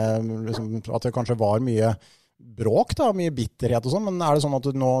liksom att det kanske var mycket bråk då, mycket bitterhet och så, men är det så att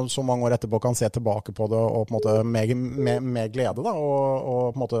du nu så många år efterpå kan se tillbaka på det och på något med glädje då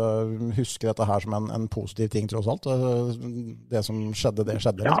och på något huska detta här som en positiv ting trots allt, det som skedde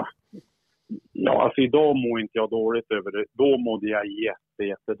liksom. Ja, alltså idag mår inte jag dåligt över det. Då mådde jag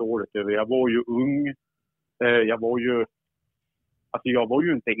jättedåligt över det. Jag var ju ung. Jag var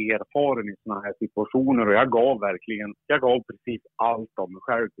ju inte erfaren i såna här situationer, och jag gav precis allt av mig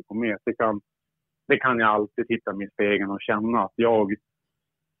själv till Komet. Det kan jag alltid titta mig i spegeln och känna att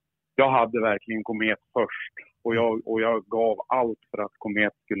jag hade verkligen Komet först. Och jag gav allt för att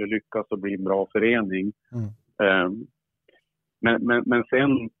Komet skulle lyckas och bli en bra förening. Men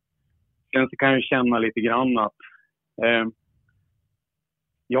sen så kan jag känna lite grann att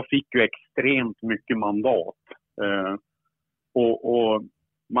jag fick ju extremt mycket mandat. Och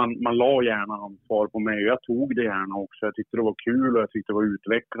man la gärna ansvar på mig. Jag tog det gärna också. Jag tyckte det var kul och jag tyckte det var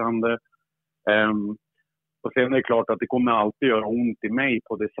utvecklande. Och sen är det klart att det kommer alltid göra ont i mig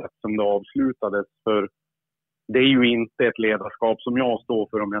på det sätt som det avslutades. För det är ju inte ett ledarskap som jag står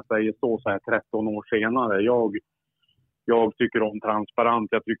för, om jag säger så här 13 år senare. Jag tycker om transparens,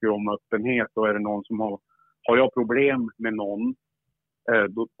 jag tycker om öppenhet. Och är det någon som har jag problem med någon,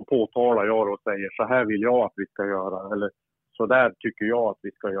 då påtalar jag och säger så här vill jag att vi ska göra. Eller så där tycker jag att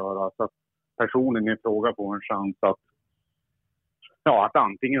vi ska göra. Så att personen i fråga får en chans att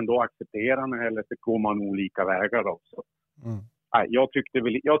antingen då acceptera mig eller så går man olika vägar också. Nej,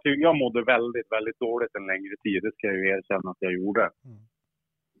 jag mådde väldigt, väldigt dåligt en längre tid. Det ska jag ju erkänna att jag gjorde.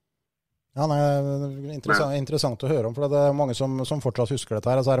 Ja, nej, intressant att höra om, för det är många som fortsatt husker dette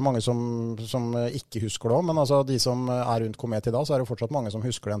her. Altså er det mange som ikke husker det, men altså de som er rundt Komet i dag, så er det fortsatt mange som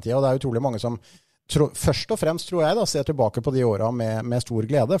husker den tida, og det er utrolig mange som først og fremst, tror jeg da, ser tilbake på de årene med stor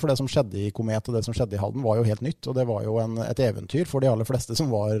glede, for det som skjedde i Komet og det som skjedde i Halden var jo helt nytt, og det var jo et eventyr for de aller fleste som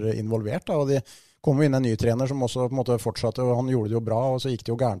var involvert da, og de kom jo inn en ny trener som også på en måte fortsatte, og han gjorde det jo bra, og så gikk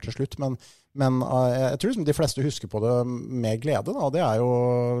det jo gærent til slutt, men jeg tror liksom de fleste husker på det med glede da, og det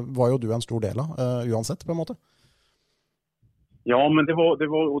var jo du en stor del av, uansett på en måte. Ja, men det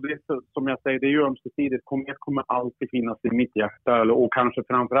var och det som jag säger, det är ju ömsesidigt. Komet kommer alltid finnas i mitt hjärta, och kanske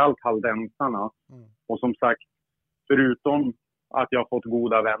framförallt haldensarna. Och som sagt, förutom att jag har fått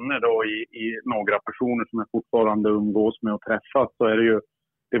goda vänner då i några personer som jag fortfarande umgås med och träffas, så är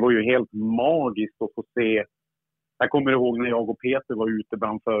det var ju helt magiskt att få se. Jag kommer ihåg när jag och Peter var ute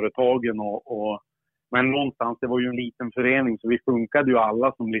bland företagen men någonstans, det var ju en liten förening, så vi funkade ju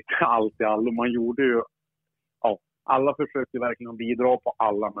alla som lite allt i allo. Och man gjorde ju, alla försökte verkligen bidra på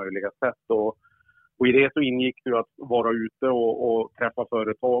alla möjliga sätt. Och i det så ingick det ju att vara ute och träffa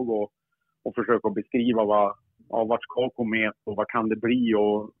företag och försöka beskriva vart ska Komet och vad kan det bli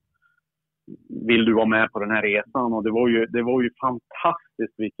och vill du vara med på den här resan. Och det var ju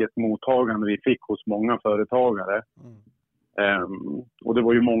fantastiskt vilket mottagande vi fick hos många företagare. Och det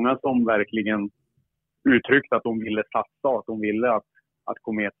var ju många som verkligen uttryckte att de ville satsa, att de ville att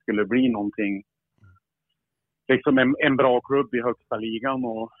Komet skulle bli någonting, liksom en bra klubb i högsta ligan.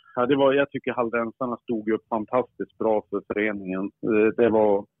 Och jag tycker haldensarna stod upp fantastiskt bra för föreningen. Det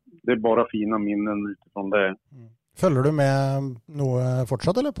är bara fina minnen utifrån det. Följer du med något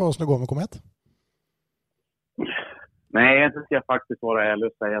fortsatt eller på hur det går med Komet? Nej, det ska jag faktiskt vara ärlig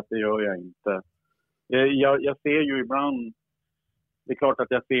och säga att det gör jag inte. Jag ser ju ibland, det är klart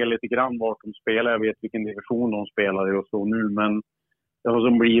att jag ser lite grann vart de spelar. Jag vet vilken division de spelar i och så nu, men det har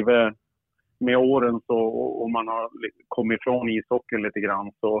som blivit med åren så, och man har kommit ifrån ishockeyn lite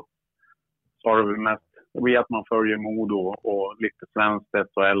grann, så har det väl mest, det blir att man följer Modo och lite svenskt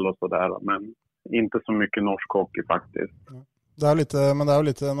SHL och sådär, men inte så mycket norsk hockey faktiskt. Det är jo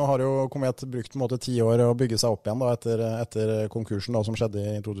litt, nå har jo Komet brukt på en måte 10 år å bygge seg opp igjen da, etter konkursen da, som skjedde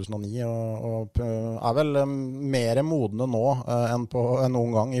i 2009, og er vel mer modne nå enn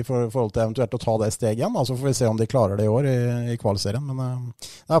noen gang i forhold til eventuelt å ta det steg igjen. Så får vi se om de klarer det i år i kvalserien, men det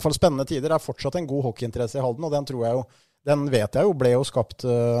er i hvert fall spennende tider. Det er fortsatt en god hockeyinteresse i Halden, og den vet jeg jo ble jo skapt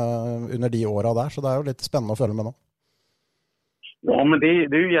under de årene der, så det er jo litt spennende å følge med nå. Ja, men det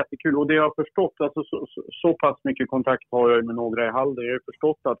är ju jättekul, och det jag har förstått, alltså så pass mycket kontakt har jag med några i Halden. Jag har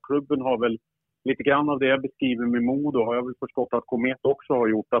förstått att klubben har väl lite grann av det jag beskriver med Modo, har jag väl förstått att Komet också har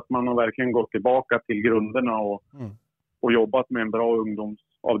gjort, att man har verkligen gått tillbaka till grunderna och jobbat med en bra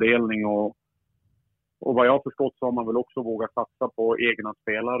ungdomsavdelning, och vad jag har förstått så har man väl också vågat satsa på egna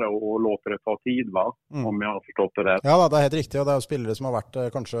spelare och låta det ta tid, va? Om jag har förstått det rätt. Ja, det är helt riktigt, och det är spelare som har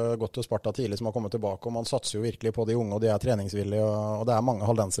varit kanske gått till Sparta tidigt som har kommit tillbaka, och man satsar ju verkligen på de unga, och de är träningsvilliga, och det är många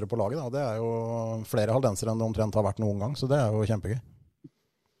haldensare på laget, och det är ju flera haldensare än de omtrent har varit någon gång, så det är ju jättekul.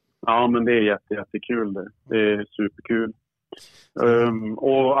 Ja, men det är jättekul det är superkul.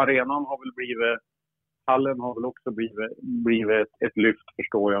 Och arenan har väl blivit, hallen har väl också blivit ett lyft,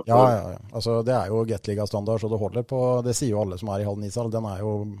 förstår jag. Ja. Alltså det är ju Gatliga-standard, så det håller på, det säger ju alla som är i Halden ishall. Den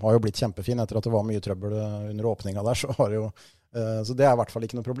har ju blivit jättefin efter att det var mycket trubbel under öppningen där, så det är i vart fall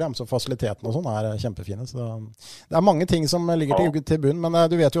inte något problem. Så faciliteten och sånt är jättefina. Så det är många ting som ligger till bunn, men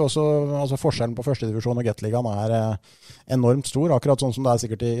du vet ju också, alltså forskellen på första division och Gatligan är enormt stor, akkurat sånt som det är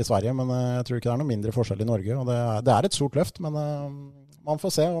säkert i Sverige, men jag tror inte det är någon mindre forskjell i Norge, och det är ett stort lyft, men man får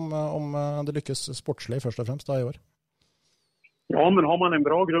se om det lyckas sportsligt först och främst i år. Ja, men har man en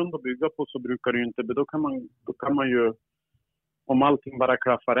bra grund att bygga på så brukar det ju inte, då kan man ju, om allting bara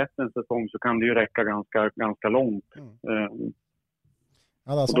klaffar rätt en säsong, så kan det ju räcka ganska långt.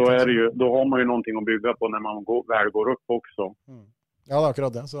 Ja, och då har man ju någonting att bygga på när man väl går upp också. Ja, det er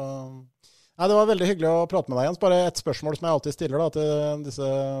akkurat det. Så... Nei, det var veldig hyggelig å prate med deg, Jens. Bare et spørsmål som jeg alltid stiller da, til disse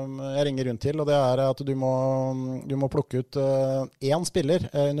jeg ringer rundt til, og det er at du må plukke ut én spiller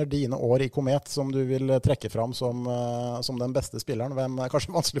under dine år i Komet som du vil trekke fram som den beste spilleren. Hvem er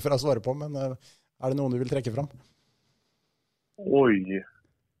kanskje vanskelig for deg å svare på, men er det noen du vil trekke fram? Oj,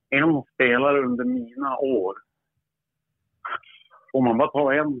 en spelare under mina år. Får man bara ta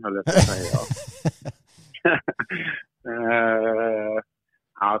en, eller så säga.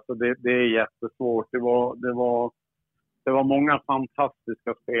 Alltså det är jättesvårt. Det var många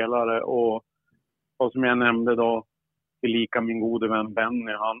fantastiska spelare och som jag nämnde då, tillika min gode vän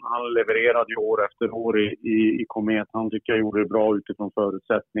Benny, han levererade ju år efter år i Komet. Han tycker jag gjorde det bra utifrån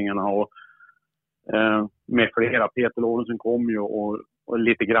förutsättningarna och med flera. Peter Lorentzen kom ju och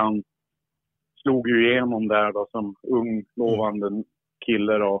lite grann slog ju igenom där då som ung lovande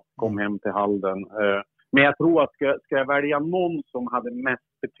kille och kom hem till Halden. Men jag tror att ska jag välja någon som hade mest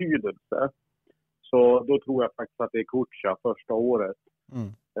betydelse, så då tror jag faktiskt att det är Kutja första året.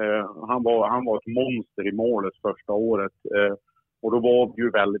 Han var ett monster i målet första året. Och då var det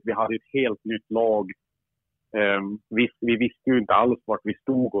ju vi hade ett helt nytt lag. Vi visste ju inte alls vart vi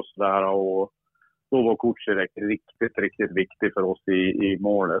stod och sådär, och då var Kutja riktigt viktig för oss i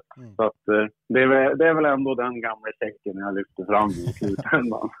målet. Så att det är väl ändå den gamla säcken jag lyfter fram i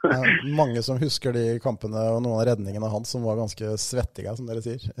slutändan. Ja, många som husker de kampene och några räddningarna hans som var ganska svettiga, som dere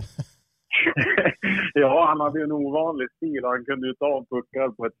säger. Ja, han hade ju en ovanlig stil. Han kunde ju ta puckar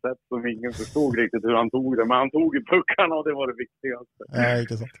på ett sätt som ingen förstod riktigt hur han tog det. Men han tog ju puckarna, och det var det viktigaste. Ja,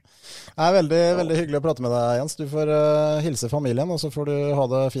 inte sant. Det är väldigt hyggligt att prata med dig, Jens. Du får hilse familjen, och så får du ha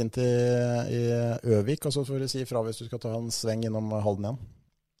det fint i Övik, och så får du si ifra hvis du ska ta en sväng inom Halden igen.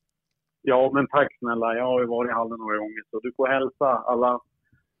 Ja, men tack snälla. Jag har ju varit i Halden några gånger, så du får hälsa alla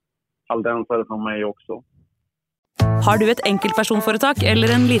haldensare från mig också. Har du et enkeltpersonforetak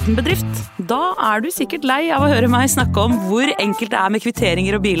eller en liten bedrift? Da er du sikkert lei av å høre meg snakke om hvor enkelt det er med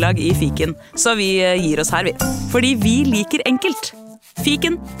kvitteringer og bilag i fiken. Så vi gir oss her, vi. Fordi vi liker enkelt.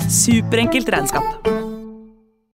 Fiken, superenkelt regnskap.